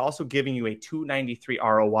stats. He's also giving you a 293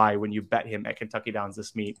 ROI when you bet him at Kentucky Downs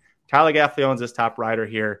this meet. Tyler Gaffley is top rider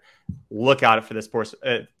here. Look out for this horse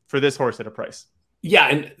at a price. Yeah,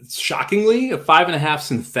 and shockingly, a 5.5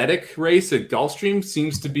 synthetic race at Gulfstream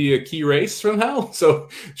seems to be a key race somehow. So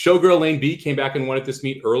Showgirl Lane B came back and won at this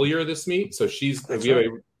meet earlier this meet. So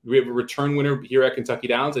we have a return winner here at Kentucky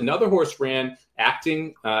Downs. Another horse ran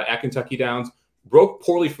acting at Kentucky Downs. Broke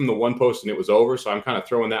poorly from the 1 post and it was over, so I'm kind of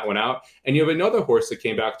throwing that one out. And you have another horse that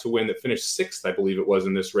came back to win that finished 6th, I believe it was,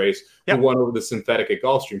 in this race, who won over the synthetic at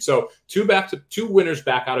Gulfstream. So 2 winners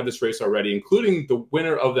back out of this race already, including the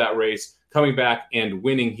winner of that race coming back and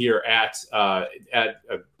winning here at I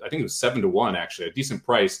think it was 7-1 actually, a decent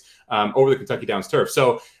price over the Kentucky Downs turf.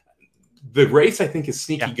 So the race I think is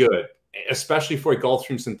sneaky good. Especially for a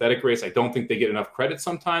Gulfstream synthetic race. I don't think they get enough credit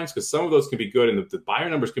sometimes because some of those can be good and the buyer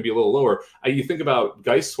numbers can be a little lower. You think about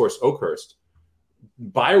Geist's horse Oakhurst.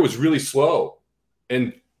 Buyer was really slow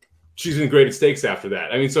and she's in graded stakes after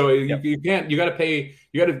that. I mean, so when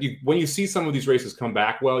you see some of these races come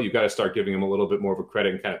back well, you got to start giving them a little bit more of a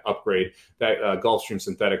credit and kind of upgrade that Gulfstream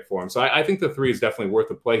synthetic for them. So I think the 3 is definitely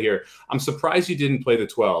worth a play here. I'm surprised you didn't play the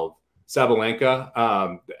 12.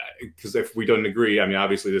 Sabalenka, because if we don't agree, I mean,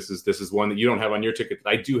 obviously this is one that you don't have on your ticket that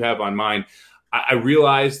I do have on mine. I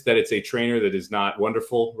realize that it's a trainer that is not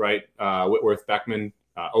wonderful, right? Whitworth Beckman,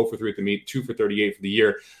 0 for 3 at the meet, 2 for 38 for the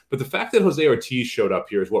year. But the fact that Jose Ortiz showed up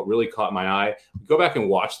here is what really caught my eye. Go back and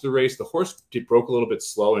watch the race. The horse broke a little bit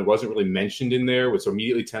slow and wasn't really mentioned in there. Was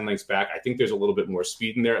immediately 10 lengths back. I think there's a little bit more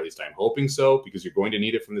speed in there. At least I'm hoping so, because you're going to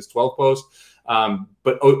need it from this 12 post.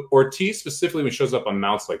 But Ortiz specifically, when it shows up on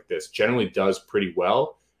mounts like this, generally does pretty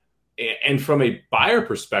well. And from a buyer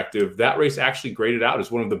perspective, that race actually graded out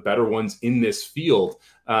as one of the better ones in this field.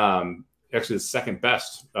 Actually the second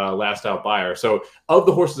best last out buyer. So of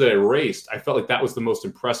the horses that I raced, I felt like that was the most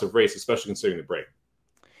impressive race, especially considering the break.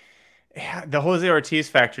 Yeah, the Jose Ortiz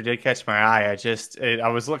factor did catch my eye. I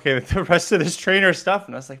was looking at the rest of this trainer stuff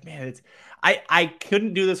and I was like, man, I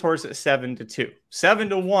couldn't do this horse at 7-2.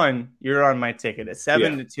 7-1, you're on my ticket. At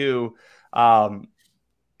 7-2, you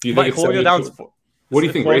think Julio Downs. What do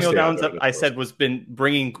you think? Race Colonial day Downs, out there? I said, was been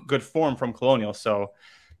bringing good form from Colonial, so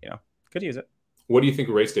could use it. What do you think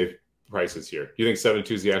race day price is here? Do you think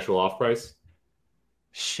 7-2 is the actual off price?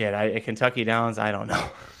 Shit, at Kentucky Downs, I don't know.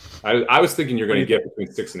 I was thinking you're going to get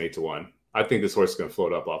between 6 and 8 to 1. I think this horse is going to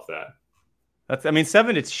float up off that.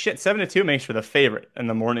 7-2 makes her the favorite in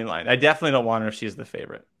the morning line. I definitely don't want her if she's the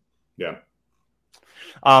favorite. Yeah.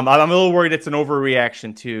 I'm a little worried it's an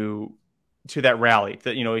overreaction to that rally.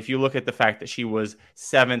 That, if you look at the fact that she was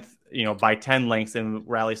 7th, by 10 lengths and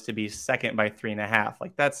rallies to be 2nd by 3.5,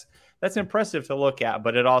 like that's impressive to look at.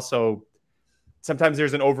 But it also, sometimes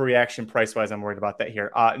there's an overreaction price wise. I'm worried about that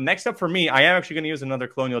here. Next up for me, I am actually going to use another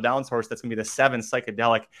Colonial Downs horse. That's going to be the 7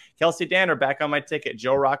 Psychedelic. Kelsey Danner back on my ticket.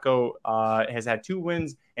 Joe Rocco has had 2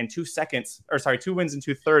 wins and 2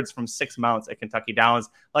 thirds from 6 mounts at Kentucky Downs.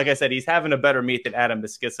 Like I said, he's having a better meet than Adam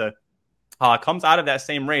Beskica. Comes out of that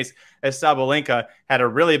same race as Sabalenka, had a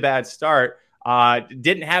really bad start.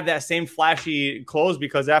 Didn't have that same flashy close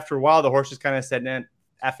because after a while the horse just kind of said,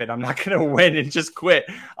 F it, I'm not going to win, and just quit.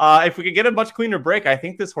 If we could get a much cleaner break, I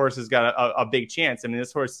think this horse has got a big chance. I mean,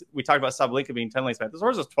 this horse, we talked about Sabalenka being 10 lengths back. This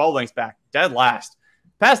horse is 12 lengths back, dead last.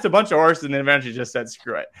 Passed a bunch of horses and then eventually just said,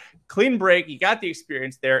 screw it. Clean break, you got the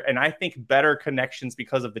experience there, and I think better connections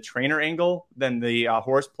because of the trainer angle than the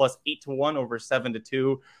horse, plus 8 to 1 over 7 to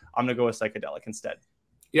 2. I'm going to go with Psychedelic instead.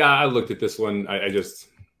 Yeah, I looked at this one. I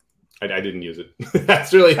didn't use it.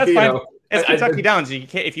 That's really, That's fine. It's Kentucky Downs.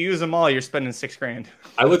 If you use them all, you're spending $6,000.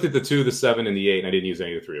 I looked at the 2, the 7, and the 8, and I didn't use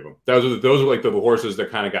any of the 3 of them. Those were like the horses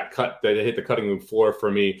that kind of got cut, that hit the cutting room floor for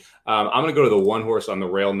me. I'm going to go to the 1 horse on the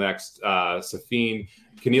rail next, Safin.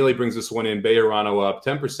 Keneally brings this one in. Bejarano up,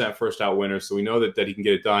 10% first out winner, so we know that he can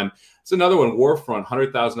get it done. It's another one, Warfront,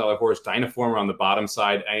 $100,000 horse, Dynaformer on the bottom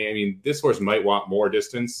side. I mean, this horse might want more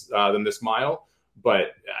distance than this mile.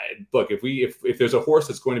 But look, if there's a horse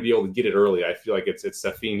that's going to be able to get it early, I feel like it's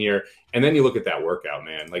Safin here. And then you look at that workout,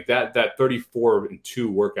 man. Like that 34-2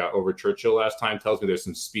 workout over Churchill last time tells me there's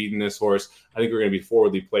some speed in this horse. I think we're going to be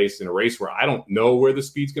forwardly placed in a race where I don't know where the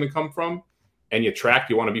speed's going to come from. And you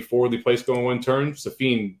want to be forwardly placed going 1 turn.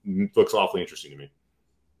 Safin looks awfully interesting to me.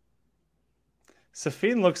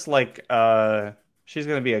 Safin looks like she's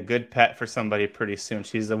going to be a good pet for somebody pretty soon.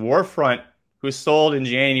 She's a Warfront who sold in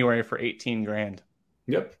January for $18,000.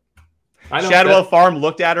 Yep. I know Shadwell Farm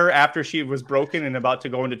looked at her after she was broken and about to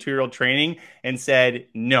go into 2-year-old training and said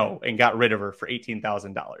no and got rid of her for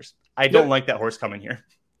 $18,000. I don't like that horse coming here.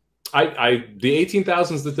 The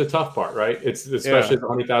 18,000 is the tough part, right? It's especially the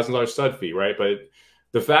 $100,000 stud fee, right? But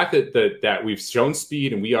the fact that we've shown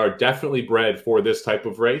speed and we are definitely bred for this type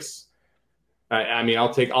of race. I mean,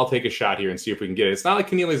 I'll take a shot here and see if we can get it. It's not like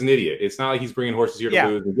Keneally's an idiot. It's not like he's bringing horses here to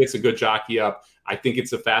lose. He gets a good jockey up. I think it's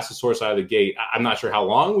the fastest horse out of the gate. I'm not sure how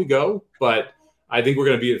long we go, but I think we're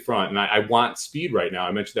going to be at front. And I want speed right now.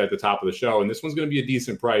 I mentioned that at the top of the show, and this one's going to be a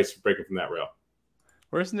decent price for breaking from that rail.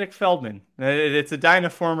 Where's Nick Feldman? It's a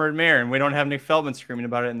Dynaformer mare, and we don't have Nick Feldman screaming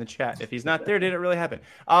about it in the chat. If he's not there, did it really happen?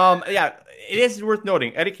 It is worth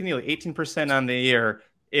noting. Eddie Keneally, 18% on the year.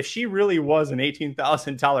 If she really was an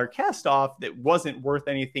 $18,000 cast off that wasn't worth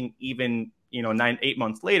anything, even 8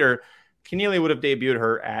 months later, Keneally would have debuted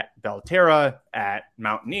her at Belterra, at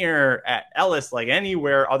Mountaineer, at Ellis, like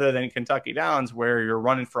anywhere other than Kentucky Downs, where you're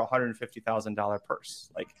running for $150,000 purse.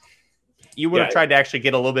 Like you would have tried to actually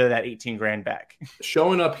get a little bit of that $18,000 back.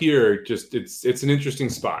 Showing up here, just it's an interesting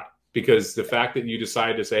spot because the fact that you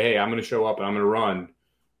decide to say, "Hey, I'm going to show up and I'm going to run,"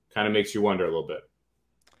 kind of makes you wonder a little bit.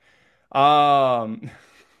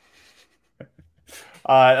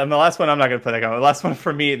 And the last one, I'm not going to put that on. The last one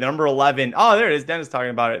for me, the number 11. Oh, there it is. Dennis talking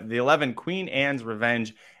about it. The 11, Queen Anne's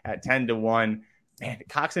Revenge at 10 to 1. Man,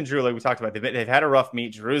 Cox and Drew, like we talked about, they've had a rough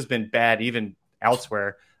meet. Drew's been bad even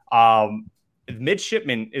elsewhere.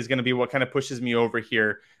 Midshipman is going to be what kind of pushes me over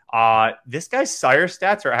here. This guy's sire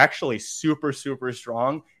stats are actually super, super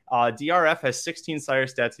strong. DRF has 16 sire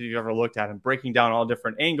stats if you've ever looked at him, breaking down all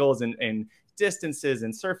different angles and distances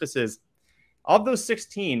and surfaces. Of those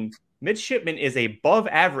 16, Midshipman is above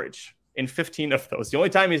average in 15 of those. The only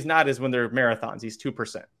time he's not is when they're marathons. He's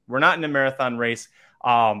 2%. We're not in a marathon race.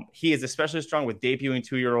 He is especially strong with debuting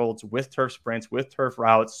 2-year-olds, with turf sprints, with turf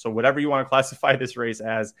routes. So whatever you want to classify this race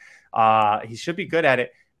as, he should be good at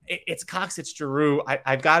it. It's Cox, it's Giroux.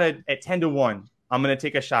 I've got it at 10 to 1. I'm going to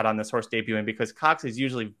take a shot on this horse debuting because Cox is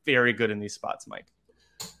usually very good in these spots, Mike.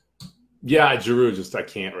 Yeah, Giroux, I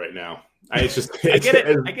can't right now. I get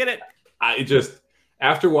it. I just,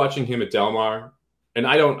 after watching him at Del Mar, and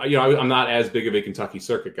I'm not as big of a Kentucky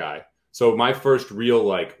circuit guy. So my first real,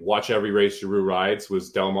 watch every race Giroux rides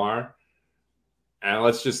was Del Mar. And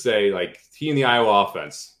let's just say, he and the Iowa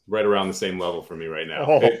offense, right around the same level for me right now.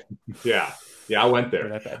 Oh. Yeah. Yeah, I went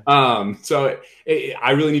there. So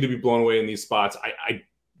I really need to be blown away in these spots.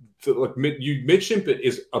 Look, Mid-Shimpet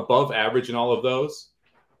is above average in all of those,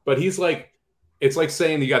 but it's like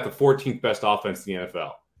saying you got the 14th best offense in the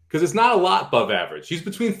NFL. Because it's not a lot above average. He's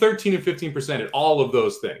between 13 and 15% at all of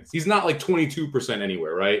those things. He's not like 22%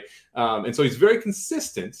 anywhere, right? And so he's very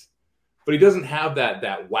consistent, but he doesn't have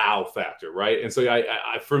that wow factor, right? And so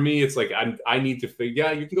for me, it's like I need to figure.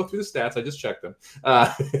 Yeah, you can go through the stats. I just checked them.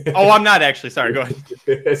 I'm not actually. Sorry, go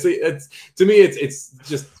ahead. See, to me, it's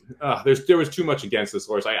just there was too much against this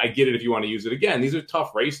horse. I get it if you want to use it again. These are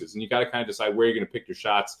tough races, and you got to kind of decide where you're going to pick your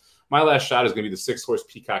shots. My last shot is going to be the 6-horse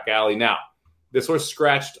Peacock Alley. Now, this horse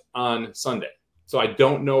scratched on Sunday, so I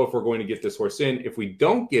don't know if we're going to get this horse in. If we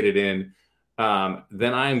don't get it in,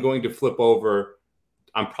 then I am going to flip over.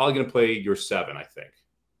 I'm probably going to play your 7, I think.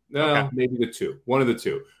 No, maybe the 2. One of the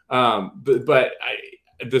 2. But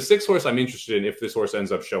the 6-horse I'm interested in if this horse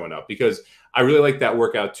ends up showing up, because I really like that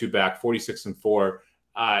workout 2 back, 46-4.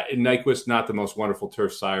 Nyquist, not the most wonderful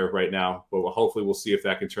turf sire right now, but hopefully we'll see if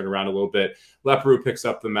that can turn around a little bit. Leparoux picks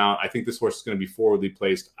up the mount. I think this horse is going to be forwardly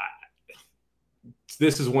placed.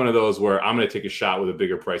 This is one of those where I'm going to take a shot with a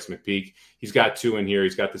bigger price McPeak. He's got 2 in here.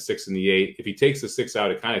 He's got the 6 and the 8. If he takes the 6 out,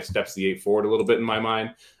 it kind of steps the 8 forward a little bit in my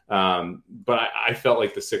mind. But I felt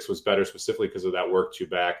like the 6 was better specifically because of that work 2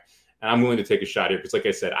 back. And I'm willing to take a shot here because, like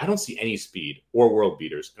I said, I don't see any speed or world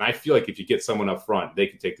beaters. And I feel like if you get someone up front, they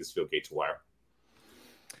can take this field gate to wire.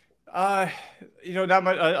 Not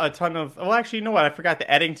much, a ton of. Well, actually, you know what? I forgot the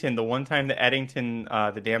Eddington. The one time the Eddington,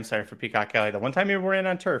 the dam sire for Peacock Alley. The one time he ran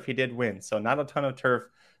on turf, he did win. So not a ton of turf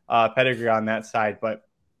pedigree on that side, but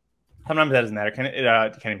sometimes that doesn't matter.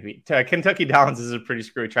 Kentucky Downs is a pretty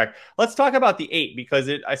screwy track. Let's talk about the 8 because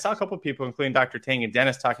I saw a couple of people, including Dr. Tang and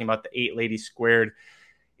Dennis, talking about the 8 Lady Squared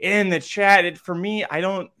in the chat. For me, I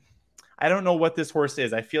don't know what this horse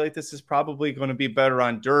is. I feel like this is probably going to be better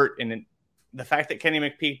on dirt, and the fact that Kenny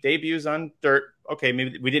McPeak debuts on dirt, okay,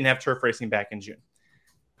 maybe we didn't have turf racing back in June.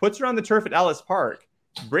 Puts her on the turf at Ellis Park,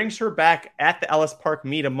 brings her back at the Ellis Park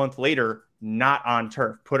meet a month later, not on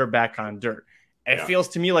turf, put her back on dirt. It feels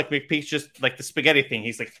to me like McPeak's just like the spaghetti thing.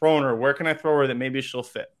 He's like throwing her. Where can I throw her that maybe she'll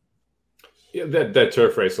fit? Yeah, that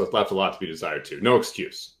turf race left a lot to be desired too. No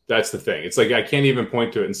excuse. That's the thing. It's like I can't even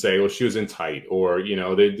point to it and say, well, she was in tight, or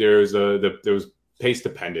there was pace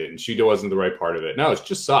dependent and she wasn't the right part of it. No, it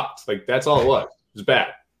just sucked. Like that's all it was. It was bad.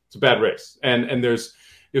 It's a bad race. And there's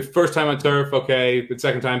your first time on turf, okay. The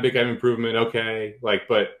second time, big time improvement, okay.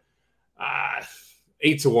 But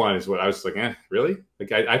 8-1 is what I was like, really?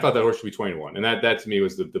 Like I thought that horse should be 21. And that to me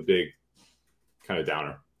was the big kind of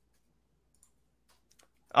downer.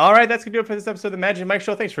 All right, that's going to do it for this episode of the Magic Mike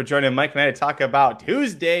Show. Thanks for joining Mike and I to talk about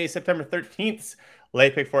Tuesday, September 13th.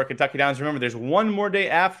 Late pick for Kentucky Downs. Remember, there's one more day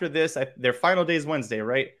after this. Their final day is Wednesday,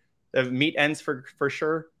 right? The meet ends for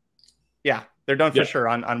sure. Yeah, they're done for sure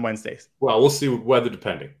on Wednesdays. Well, we'll see weather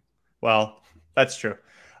depending. Well, that's true.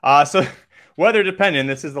 So weather depending.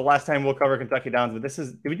 This is the last time we'll cover Kentucky Downs. But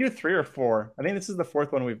did we do 3 or 4? I think this is the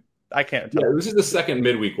 4th one I can't tell. Yeah, this is the second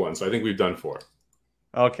midweek one, so I think we've done 4.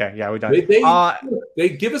 Okay, yeah, we've done. They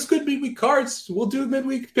give us good midweek cards. We'll do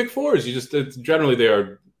midweek pick 4s. Generally they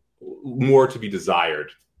are more to be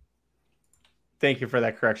desired. Thank you for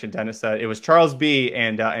that correction, Dennis. It was Charles B.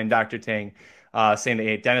 and Dr. Tang saying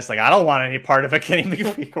to Dennis, like, I don't want any part of a Kenny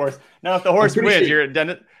McPeak horse. Now, if the horse wins,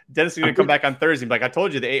 Dennis is going to come back on Thursday and be like, I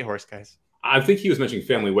told you the 8 horse, guys. I think he was mentioning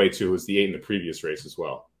Family Way, too, who was the 8 in the previous race as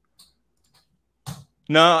well.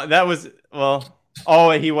 No, that was, well,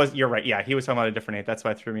 oh, he was, you're right. Yeah, he was talking about a different 8. That's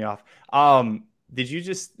why it threw me off. Did you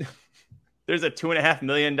just, there's a $2.5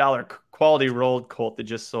 million quality rolled colt that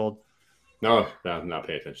just sold. No, I'm not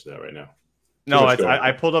paying attention to that right now. No,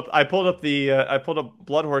 I pulled up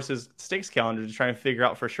Blood Horse's stakes calendar to try and figure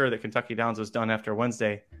out for sure that Kentucky Downs was done after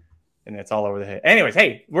Wednesday, and it's all over the head. Anyways,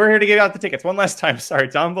 hey, we're here to give out the tickets one last time. Sorry,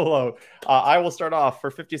 down below. I will start off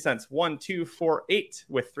for 50 cents. 1, 2, 4, 8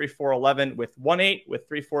 with 3, 4, 11 with 1, 8 with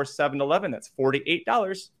 3, 4, 7, 11. That's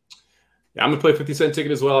 $48. Yeah, I'm gonna play a 50-cent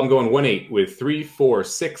ticket as well. I'm going 1, 8 with 3, 4,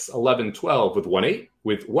 6, 11, 12 with 1, 8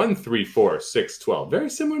 with 1, 3, 4, 6, 12. Very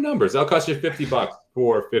similar numbers. That'll cost you $50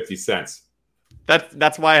 for 50 cents.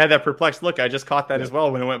 That's why I had that perplexed look. I just caught that as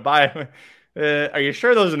well when it went by. Are you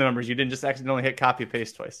sure those are the numbers? You didn't just accidentally hit copy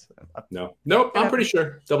paste twice? Nope. I'm pretty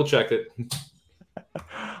sure. Double checked it.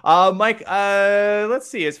 Mike, let's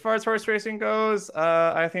see. As far as horse racing goes,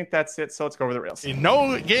 I think that's it. So let's go over the rails.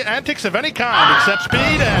 No antics of any kind except speed,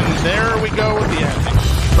 and there we go with the antics.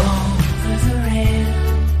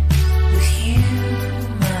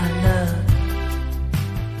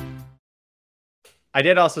 I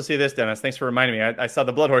did also see this, Dennis. Thanks for reminding me. I saw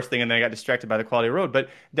the Blood Horse thing and then I got distracted by the quality of road. But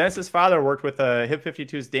Dennis's father worked with Hip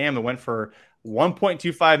 52's dam and went for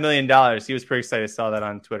 $1.25 million. He was pretty excited. I saw that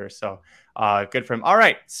on Twitter. So good for him. All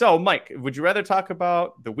right. So, Mike, would you rather talk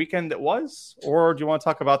about the weekend that was, or do you want to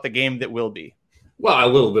talk about the game that will be? Well, a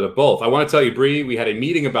little bit of both. I want to tell you, Bree, we had a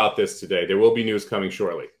meeting about this today. There will be news coming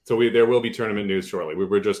shortly. So there will be tournament news shortly.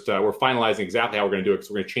 We're just we're finalizing exactly how we're going to do it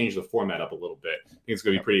because we're going to change the format up a little bit. I think it's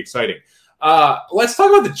going to be pretty exciting. Let's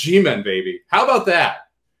talk about the G-Men, baby. How about that?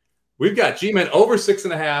 We've got G-Men over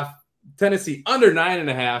 6.5, Tennessee under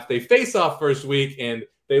 9.5. They face off first week, and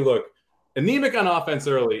they look anemic on offense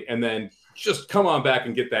early, and then just come on back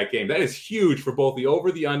and get that game. That is huge for both the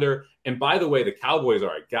over, the under. And by the way, the Cowboys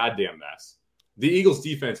are a goddamn mess. The Eagles'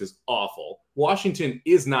 defense is awful. Washington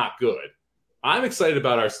is not good. I'm excited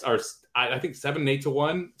about our I think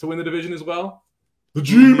 7-8-1 to win the division as well. The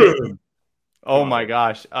G-Men. Oh my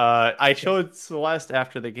gosh. I showed Celeste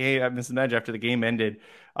after the game, Mrs. Medge after the game ended,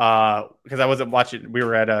 because I wasn't watching. We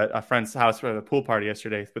were at a friend's house for the pool party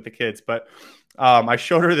yesterday with the kids, but I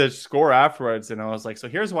showed her the score afterwards, and I was like, so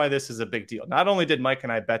here's why this is a big deal. Not only did Mike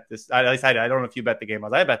and I bet this, at least I don't know if you bet the game.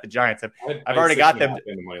 I bet the Giants. I've already got them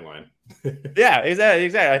in the money line. Yeah,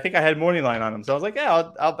 exactly. I think I had money line on them. So I was like, yeah,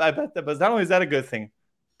 I bet that. But not only is that a good thing,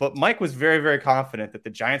 but Mike was very, very confident that the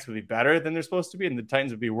Giants would be better than they're supposed to be and the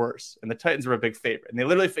Titans would be worse. And the Titans were a big favorite. And they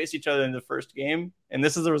literally faced each other in the first game. And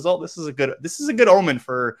this is the result. This is a good omen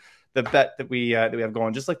for the bet that we have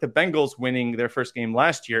going. Just like the Bengals winning their first game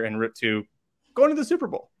last year and route to going to the Super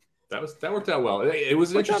Bowl. That worked out well. It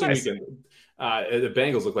was an interesting weekend. The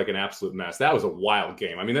Bengals looked like an absolute mess. That was a wild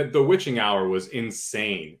game. I mean, the witching hour was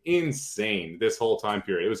insane this whole time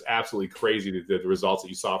period. It was absolutely crazy, the results that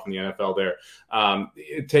you saw from the NFL there.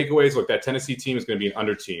 Takeaways, look, that Tennessee team is going to be an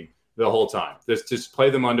under team the whole time. Just play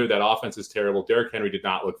them under. That offense is terrible. Derrick Henry did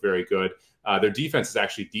not look very good. Their defense is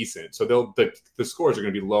actually decent. So the scores are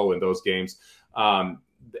going to be low in those games.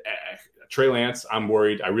 Trey Lance, I'm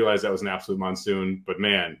worried. I realize that was an absolute monsoon, but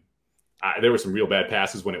man, there were some real bad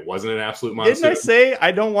passes when it wasn't an absolute monsoon. Didn't I say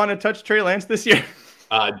I don't want to touch Trey Lance this year?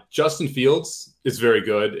 Justin Fields is very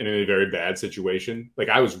good in a very bad situation. Like,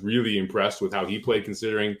 I was really impressed with how he played,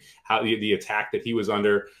 considering how the attack that he was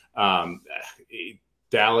under.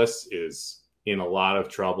 Dallas is in a lot of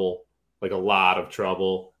trouble, like a lot of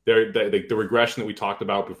trouble. The regression that we talked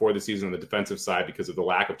about before the season on the defensive side, because of the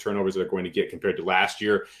lack of turnovers they're going to get compared to last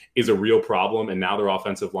year, is a real problem. And now their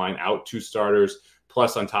offensive line out 2 starters.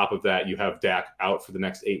 Plus, on top of that, you have Dak out for the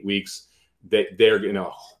next 8 weeks. They're in a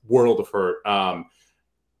world of hurt.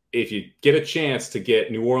 If you get a chance to get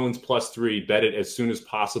New Orleans +3, bet it as soon as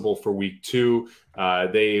possible for week 2.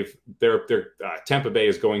 Tampa Bay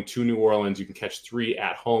is going to New Orleans. You can catch 3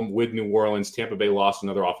 at home with New Orleans. Tampa Bay lost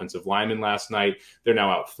another offensive lineman last night. They're now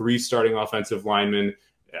out 3 starting offensive linemen.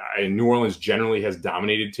 And New Orleans generally has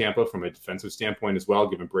dominated Tampa from a defensive standpoint as well,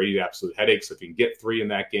 giving Brady absolute headaches. So if you can get 3 in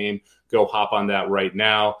that game, go hop on that right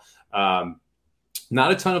now. Not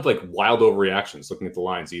a ton of wild overreactions looking at the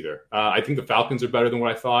lines either. I think the Falcons are better than what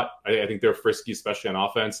I thought. I think they're frisky, especially on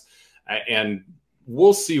offense. And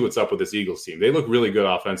we'll see what's up with this Eagles team. They look really good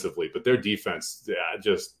offensively, but their defense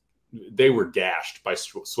they were gashed by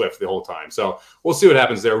Swift the whole time. So we'll see what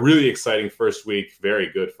happens there. Really exciting first week. Very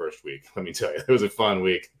good first week, let me tell you. It was a fun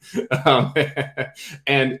week.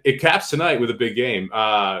 And it caps tonight with a big game.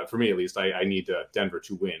 For me, at least, I need Denver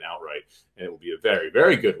to win outright. And it will be a very,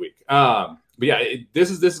 very good week. But yeah, this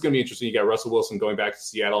is going to be interesting. You got Russell Wilson going back to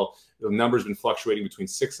Seattle. The number's been fluctuating between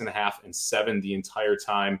 6.5 and 7 the entire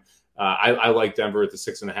time. I like Denver at the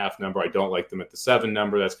 6.5 number. I don't like them at the 7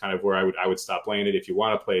 number. That's kind of where I would stop playing it. If you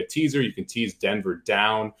want to play a teaser, you can tease Denver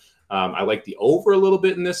down. I like the over a little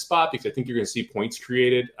bit in this spot because I think you're going to see points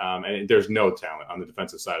created. And there's no talent on the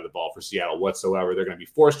defensive side of the ball for Seattle whatsoever. They're going to be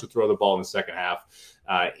forced to throw the ball in the second half.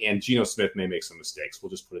 And Geno Smith may make some mistakes. We'll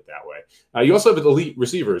just put it that way. You also have elite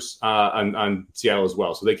receivers on Seattle as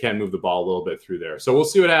well. So they can move the ball a little bit through there. So we'll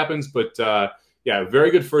see what happens. But yeah, very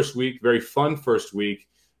good first week. Very fun first week.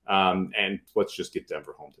 And let's just get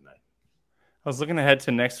Denver home tonight. I was looking ahead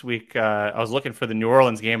to next week. I was looking for the New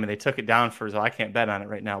Orleans game, and they took it down so I can't bet on it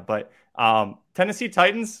right now. But Tennessee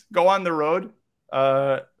Titans go on the road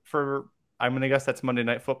for, I'm going to guess that's Monday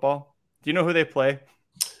Night Football. Do you know who they play?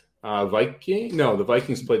 Viking? No, the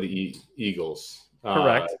Vikings play the Eagles.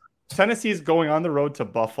 Correct. Tennessee's going on the road to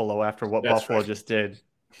Buffalo after what Buffalo just did.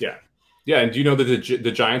 Yeah. Yeah, and do you know that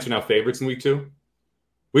the Giants are now favorites in week 2?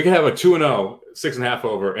 We can have a 2-0, 6.5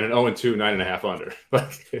 over, and an 0-2, 9.5 under.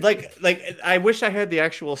 like I wish I had the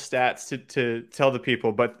actual stats to tell the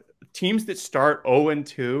people, but teams that start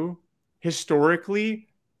 0-2 historically,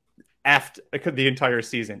 after the entire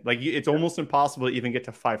season. Like it's almost impossible to even get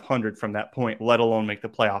to 500 from that point, let alone make the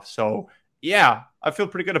playoffs. So yeah, I feel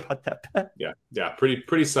pretty good about that bet. Yeah,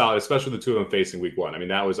 pretty solid, especially the two of them facing week one. I mean,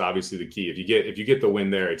 that was obviously the key. If you get the win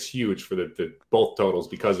there, it's huge for the both totals,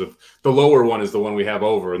 because of the lower one is the one we have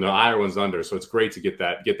over and the higher one's under. So it's great to get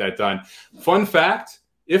that done. Fun fact: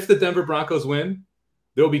 if the Denver Broncos win,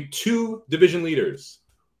 there will be 2 division leaders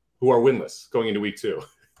who are winless going into week 2.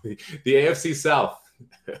 The AFC South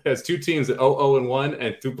has 2 teams that 0-1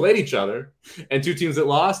 and who played each other, and 2 teams that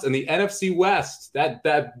lost. And the NFC West,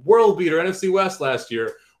 that world beater NFC West last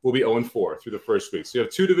year, will be 0-4 through the first week. So you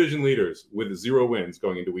have 2 division leaders with 0 wins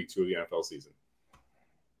going into week 2 of the NFL season.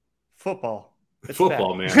 Football. It's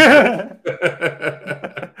football, man.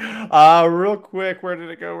 Real quick, where did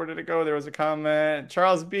it go? There was a comment.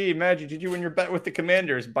 Charles B. Magic, did you win your bet with the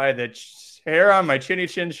Commanders? By the hair on my chinny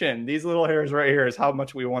chin chin. These little hairs right here is how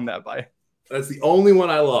much we won that by. That's the only one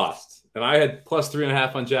I lost. And I had plus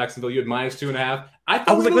 3.5 on Jacksonville. You had minus 2.5.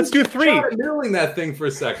 I was like, let's do 3. Middling that thing for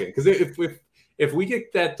a second. Because if we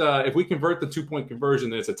get that, if we convert the 2-point conversion,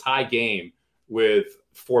 then it's a tie game with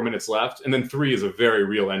 4 minutes left. And then 3 is a very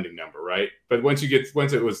real ending number, right? But once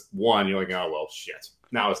it was 1, you're like, oh, well, shit.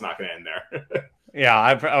 Now it's not going to end there. Yeah,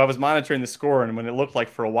 I was monitoring the score. And when it looked like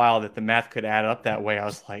for a while that the math could add up that way, I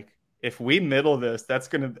was like, if we middle this, that's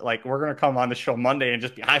going to we're going to come on the show Monday and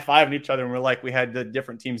just be high-fiving each other. And we're like, we had the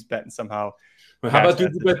different teams betting somehow. Well, how about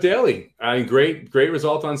Dude Bet Daily? I mean, great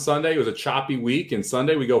result on Sunday. It was a choppy week. And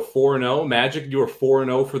Sunday we go 4-0. Magic, you were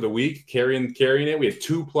 4-0 for the week, carrying it. We had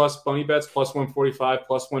 2 plus bunny bets, plus 145,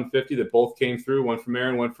 plus 150 that both came through. One from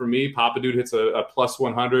Aaron, one from me. Papa Dude hits a plus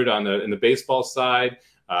 100 in the baseball side.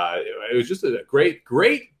 It was just a great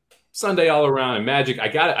Sunday all around. And Magic,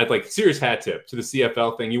 I'd like serious hat tip to the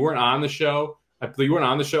CFL thing. You weren't on the show. You weren't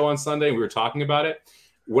on the show on Sunday. We were talking about it.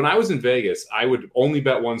 When I was in Vegas, I would only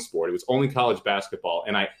bet one sport. It was only college basketball,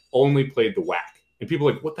 and I only played the WAC. And people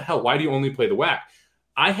are like, what the hell? Why do you only play the WAC?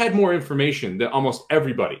 I had more information than almost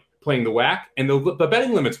everybody playing the WAC, and the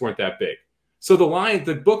betting limits weren't that big. So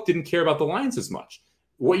the book didn't care about the lines as much.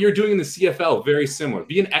 What you're doing in the CFL, very similar.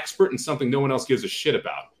 Be an expert in something no one else gives a shit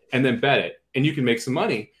about, and then bet it, and you can make some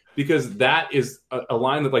money, because that is a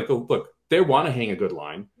line that, look, they want to hang a good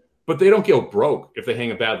line, but they don't go broke if they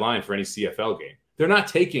hang a bad line for any CFL game. They're not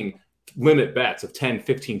taking limit bets of 10,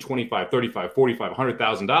 15, 25, 35, 45,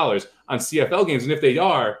 $100,000 on CFL games. And if they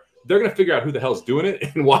are, they're going to figure out who the hell's doing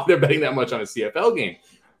it and why they're betting that much on a CFL game.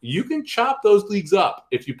 You can chop those leagues up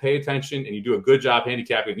if you pay attention and you do a good job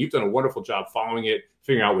handicapping. You've done a wonderful job following it,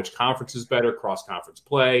 figuring out which conference is better, cross-conference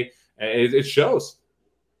play. It shows.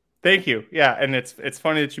 Thank you. Yeah, and it's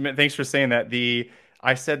funny that thanks for saying that.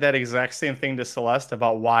 I said that exact same thing to Celeste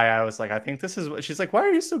about why I was like, I think this is what she's like, why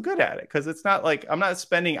are you so good at it? Because it's not like I'm not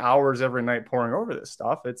spending hours every night poring over this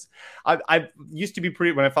stuff. I used to be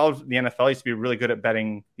when I followed the NFL, I used to be really good at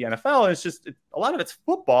betting the NFL. And it's just a lot of it's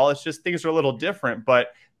football. It's just things are a little different,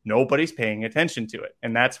 but nobody's paying attention to it.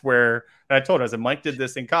 And that's where I told her, I said, Mike did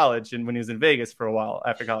this in college and when he was in Vegas for a while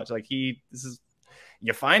after college,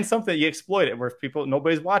 you find something, you exploit it where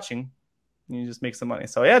nobody's watching, and you just make some money.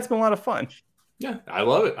 So yeah, it's been a lot of fun. Yeah, I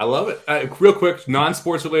love it. Real quick,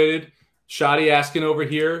 non-sports related. Shoddy asking over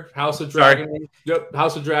here, House of Dragon. Yep,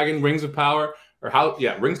 House of Dragon, Rings of Power,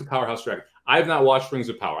 Rings of Power, House of Dragon. I have not watched Rings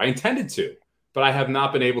of Power. I intended to, but I have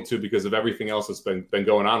not been able to because of everything else that's been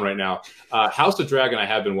going on right now. House of Dragon I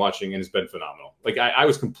have been watching, and it's been phenomenal. Like I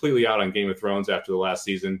was completely out on Game of Thrones after the last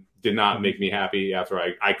season. Did not make me happy after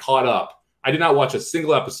I caught up. I did not watch a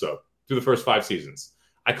single episode through the first 5 seasons.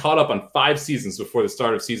 I caught up on 5 seasons before the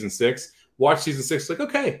start of season 6. Watch season 6, like,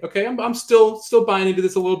 okay, I'm still buying into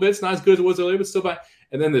this a little bit. It's not as good as it was earlier, but still buying.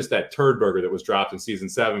 And then there's that turd burger that was dropped in season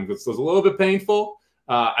 7, which was a little bit painful.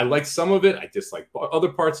 I liked some of it. I disliked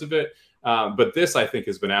other parts of it. But this, I think,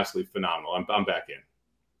 has been absolutely phenomenal. I'm back in.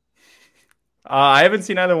 I haven't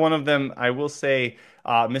seen either one of them. I will say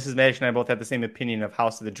Mrs. Magic and I both had the same opinion of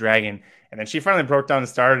House of the Dragon. And then she finally broke down and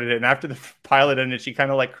started it. And after the pilot ended, she kind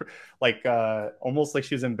of like almost like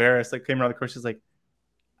she was embarrassed, like came around the course. She's like,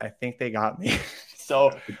 I think they got me.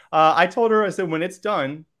 So I told her, I said, when it's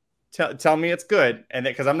done, tell me it's good. And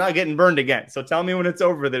because I'm not getting burned again. So tell me when it's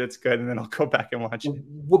over that it's good. And then I'll go back and watch it.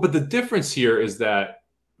 Well, but the difference here is that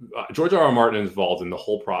George R.R. Martin is involved in the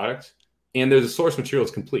whole product. And there's a source material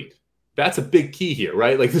is complete. That's a big key here,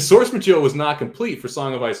 right? Like the source material was not complete for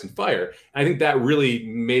Song of Ice and Fire. And I think that really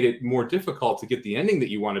made it more difficult to get the ending that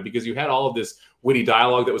you wanted because you had all of this witty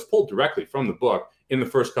dialogue that was pulled directly from the book in the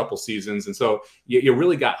first couple seasons. And so you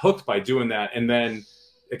really got hooked by doing that. And then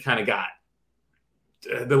it kind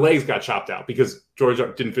of the legs got chopped out because George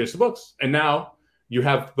didn't finish the books. And now you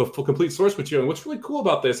have the full complete source material. And what's really cool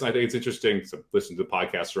about this, and I think it's interesting to listen to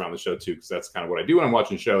podcasts around the show too, because that's kind of what I do when I'm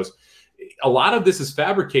watching shows. A lot of this is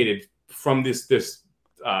fabricated from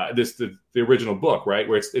the original book, right?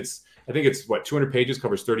 Where it's I think it's 200 pages,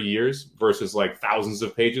 covers 30 years versus like thousands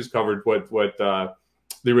of pages covered what the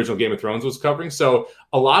original Game of Thrones was covering. So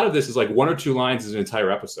a lot of this is like 1 or 2 lines is an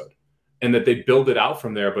entire episode, and that they build it out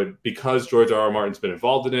from there. But because George R.R. Martin's been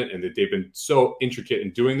involved in it and that they've been so intricate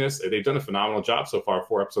in doing this, they've done a phenomenal job so far,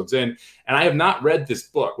 4 episodes in. And I have not read this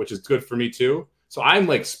book, which is good for me too. So I'm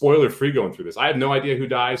like spoiler free going through this. I have no idea who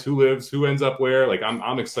dies, who lives, who ends up where. Like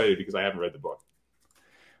I'm excited because I haven't read the book.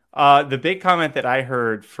 The big comment that I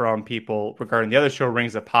heard from people regarding the other show,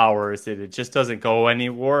 Rings of Power, is that it just doesn't go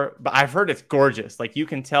anywhere. But I've heard it's gorgeous. Like you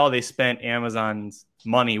can tell they spent Amazon's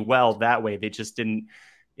money well that way. They just didn't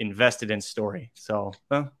invest it in story. So,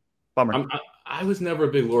 bummer. I was never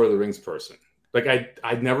a big Lord of the Rings person. Like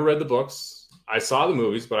I'd never read the books. I saw the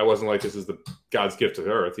movies, but I wasn't like, this is the God's gift to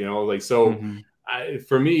Earth, you know? Like, so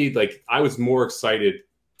for me, like I was more excited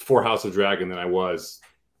for House of Dragon than I was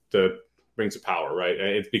the Rings of Power, right?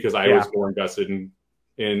 It's because I was more invested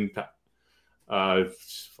in I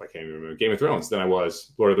can't even remember, Game of Thrones than I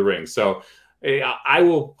was Lord of the Rings. So I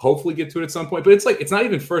will hopefully get to it at some point, but it's like, it's not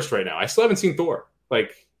even first right now. I still haven't seen Thor.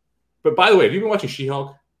 Like, but by the way, have you been watching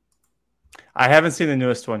She-Hulk? I haven't seen the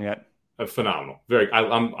newest one yet. Phenomenal.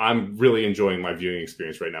 I'm really enjoying my viewing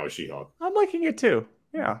experience right now with She-Hulk. I'm liking it too.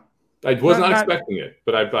 Yeah. I was not expecting it,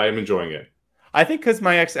 but I am enjoying it. I think because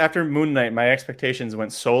after Moon Knight, my expectations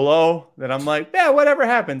went so low that I'm like, yeah, whatever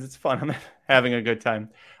happens, it's fun. I'm having a good time.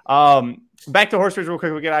 Back to horse race real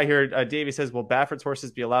quick. We get out here. Davey says, will Baffert's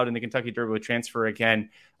horses be allowed in the Kentucky Derby with transfer again?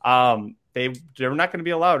 They're not going to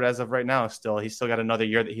be allowed as of right now. Still, he's still got another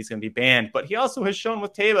year that he's going to be banned. But he also has shown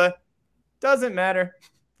with Taiba, doesn't matter.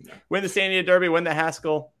 Yeah. Win the San Diego Derby, win the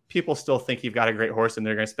Haskell. People still think you've got a great horse, and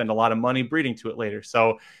they're going to spend a lot of money breeding to it later.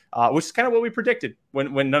 So, which is kind of what we predicted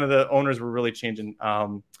when none of the owners were really changing.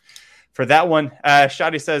 For that one,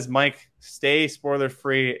 Shadi says, Mike, stay spoiler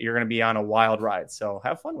free. You're going to be on a wild ride, so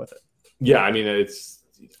have fun with it. Yeah, I mean,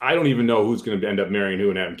 I don't even know who's going to end up marrying who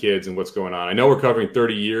and having kids and what's going on. I know we're covering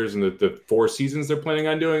 30 years and the 4 seasons they're planning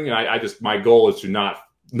on doing, and my goal is to not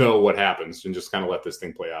know what happens and just kind of let this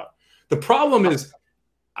thing play out. The problem is,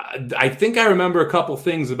 I think I remember a couple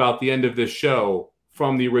things about the end of this show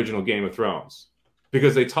from the original Game of Thrones,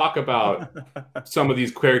 because they talk about some of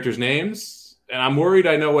these characters' names, and I'm worried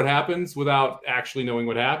I know what happens without actually knowing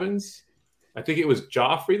what happens. I think it was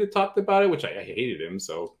Joffrey that talked about it, which I hated him,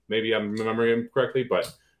 so maybe I'm remembering him correctly, but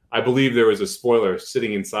I believe there was a spoiler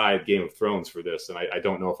sitting inside Game of Thrones for this, and I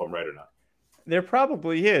don't know if I'm right or not. There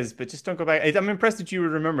probably is, but just don't go back. I'm impressed that you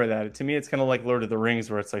would remember that. To me, it's kind of like Lord of the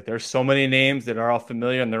Rings, where it's like there's so many names that are all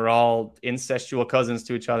familiar and they're all incestual cousins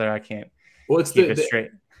to each other. I can't keep it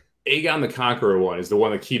straight. Aegon the Conqueror one is the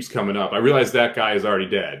one that keeps coming up. I realize that guy is already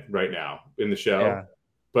dead right now in the show,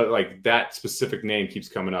 but like that specific name keeps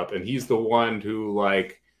coming up, and he's the one who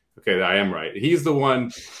okay, I am right. He's the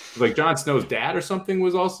one, like Jon Snow's dad or something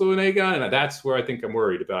was also an Aegon, and that's where I think I'm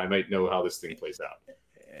worried about. I might know how this thing plays out.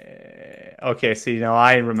 Okay, see, now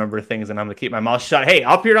I remember things, and I'm going to keep my mouth shut. Hey,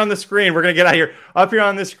 up here on the screen, we're going to get out of here. Up here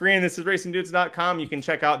on the screen, this is racingdudes.com. You can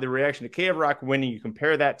check out the reaction to Cave Rock winning. You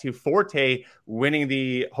compare that to Forte winning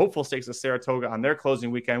the hopeful stakes of Saratoga on their closing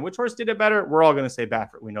weekend. Which horse did it better? We're all going to say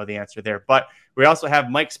Baffert. We know the answer there. But we also have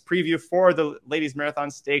Mike's preview for the Ladies Marathon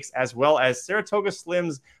Stakes, as well as Saratoga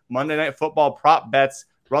Slim's Monday Night Football prop bets.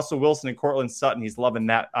 Russell Wilson and Cortland Sutton. He's loving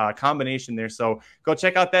that combination there. So go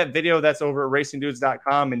check out that video. That's over at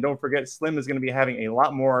racingdudes.com. And don't forget, Slim is going to be having a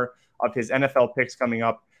lot more of his NFL picks coming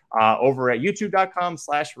up over at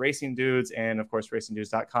youtube.com/racingdudes and, of course,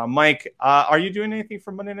 racingdudes.com. Mike, are you doing anything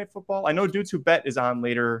for Monday Night Football? I know Dudes Who Bet is on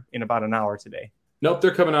later in about an hour today. Nope,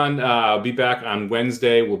 they're coming on. I'll be back on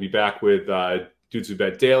Wednesday. We'll be back with Dudes Who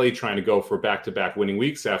Bet Daily, trying to go for back-to-back winning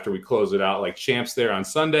weeks after we close it out like champs there on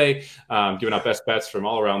Sunday, giving out best bets from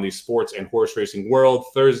all around the sports and horse racing world.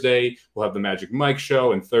 Thursday, we'll have the Magic Mike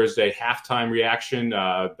Show, and Thursday, halftime reaction.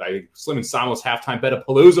 Slim and Samos halftime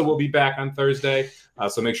Betapalooza will be back on Thursday,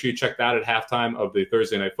 so make sure you check that at halftime of the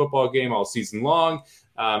Thursday Night Football game all season long.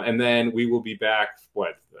 And then we will be back,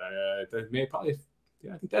 I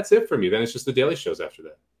think that's it for me. Then it's just the daily shows after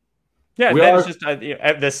that. Yeah, that's just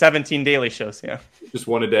the 17 daily shows. Yeah, just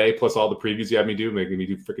one a day plus all the previews you have me do, making me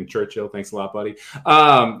do freaking Churchill. Thanks a lot, buddy.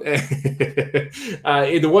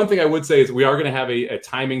 The one thing I would say is we are going to have a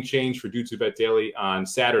timing change for Dudes Who Bet Daily on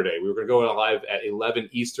Saturday. We were going to go live at 11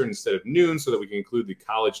 Eastern instead of noon, so that we can include the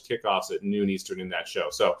college kickoffs at noon Eastern in that show.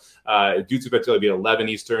 So Dudes Who Bet Daily will be at 11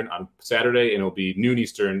 Eastern on Saturday, and it'll be noon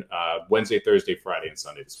Eastern Wednesday, Thursday, Friday, and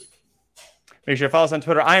Sunday this week. Make sure to follow us on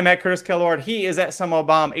Twitter. I am at Curtis Kellord. He is at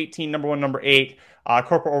SummerBomb18, number 1, number 8.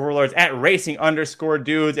 Corporate Overlords at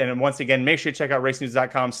Racing_Dudes. And once again, make sure to check out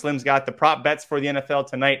RacingDudes.com. Slim's got the prop bets for the NFL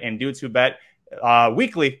tonight, and Dudes Who Bet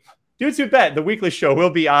weekly. Dudes Who Bet, the weekly show,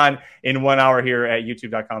 will be on in 1 hour here at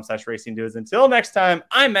youtube.com/RacingDudes. Until next time,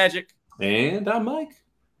 I'm Magic. And I'm Mike.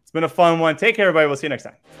 It's been a fun one. Take care, everybody. We'll see you next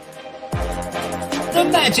time. The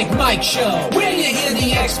Magic Mike Show, where you hear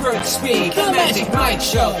the experts speak. The Magic Mike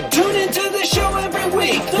Show. Tune into the show every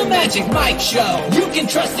week. The Magic Mike Show. You can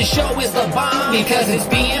trust the show is the bomb because it's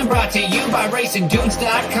being brought to you by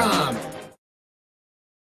RacingDudes.com.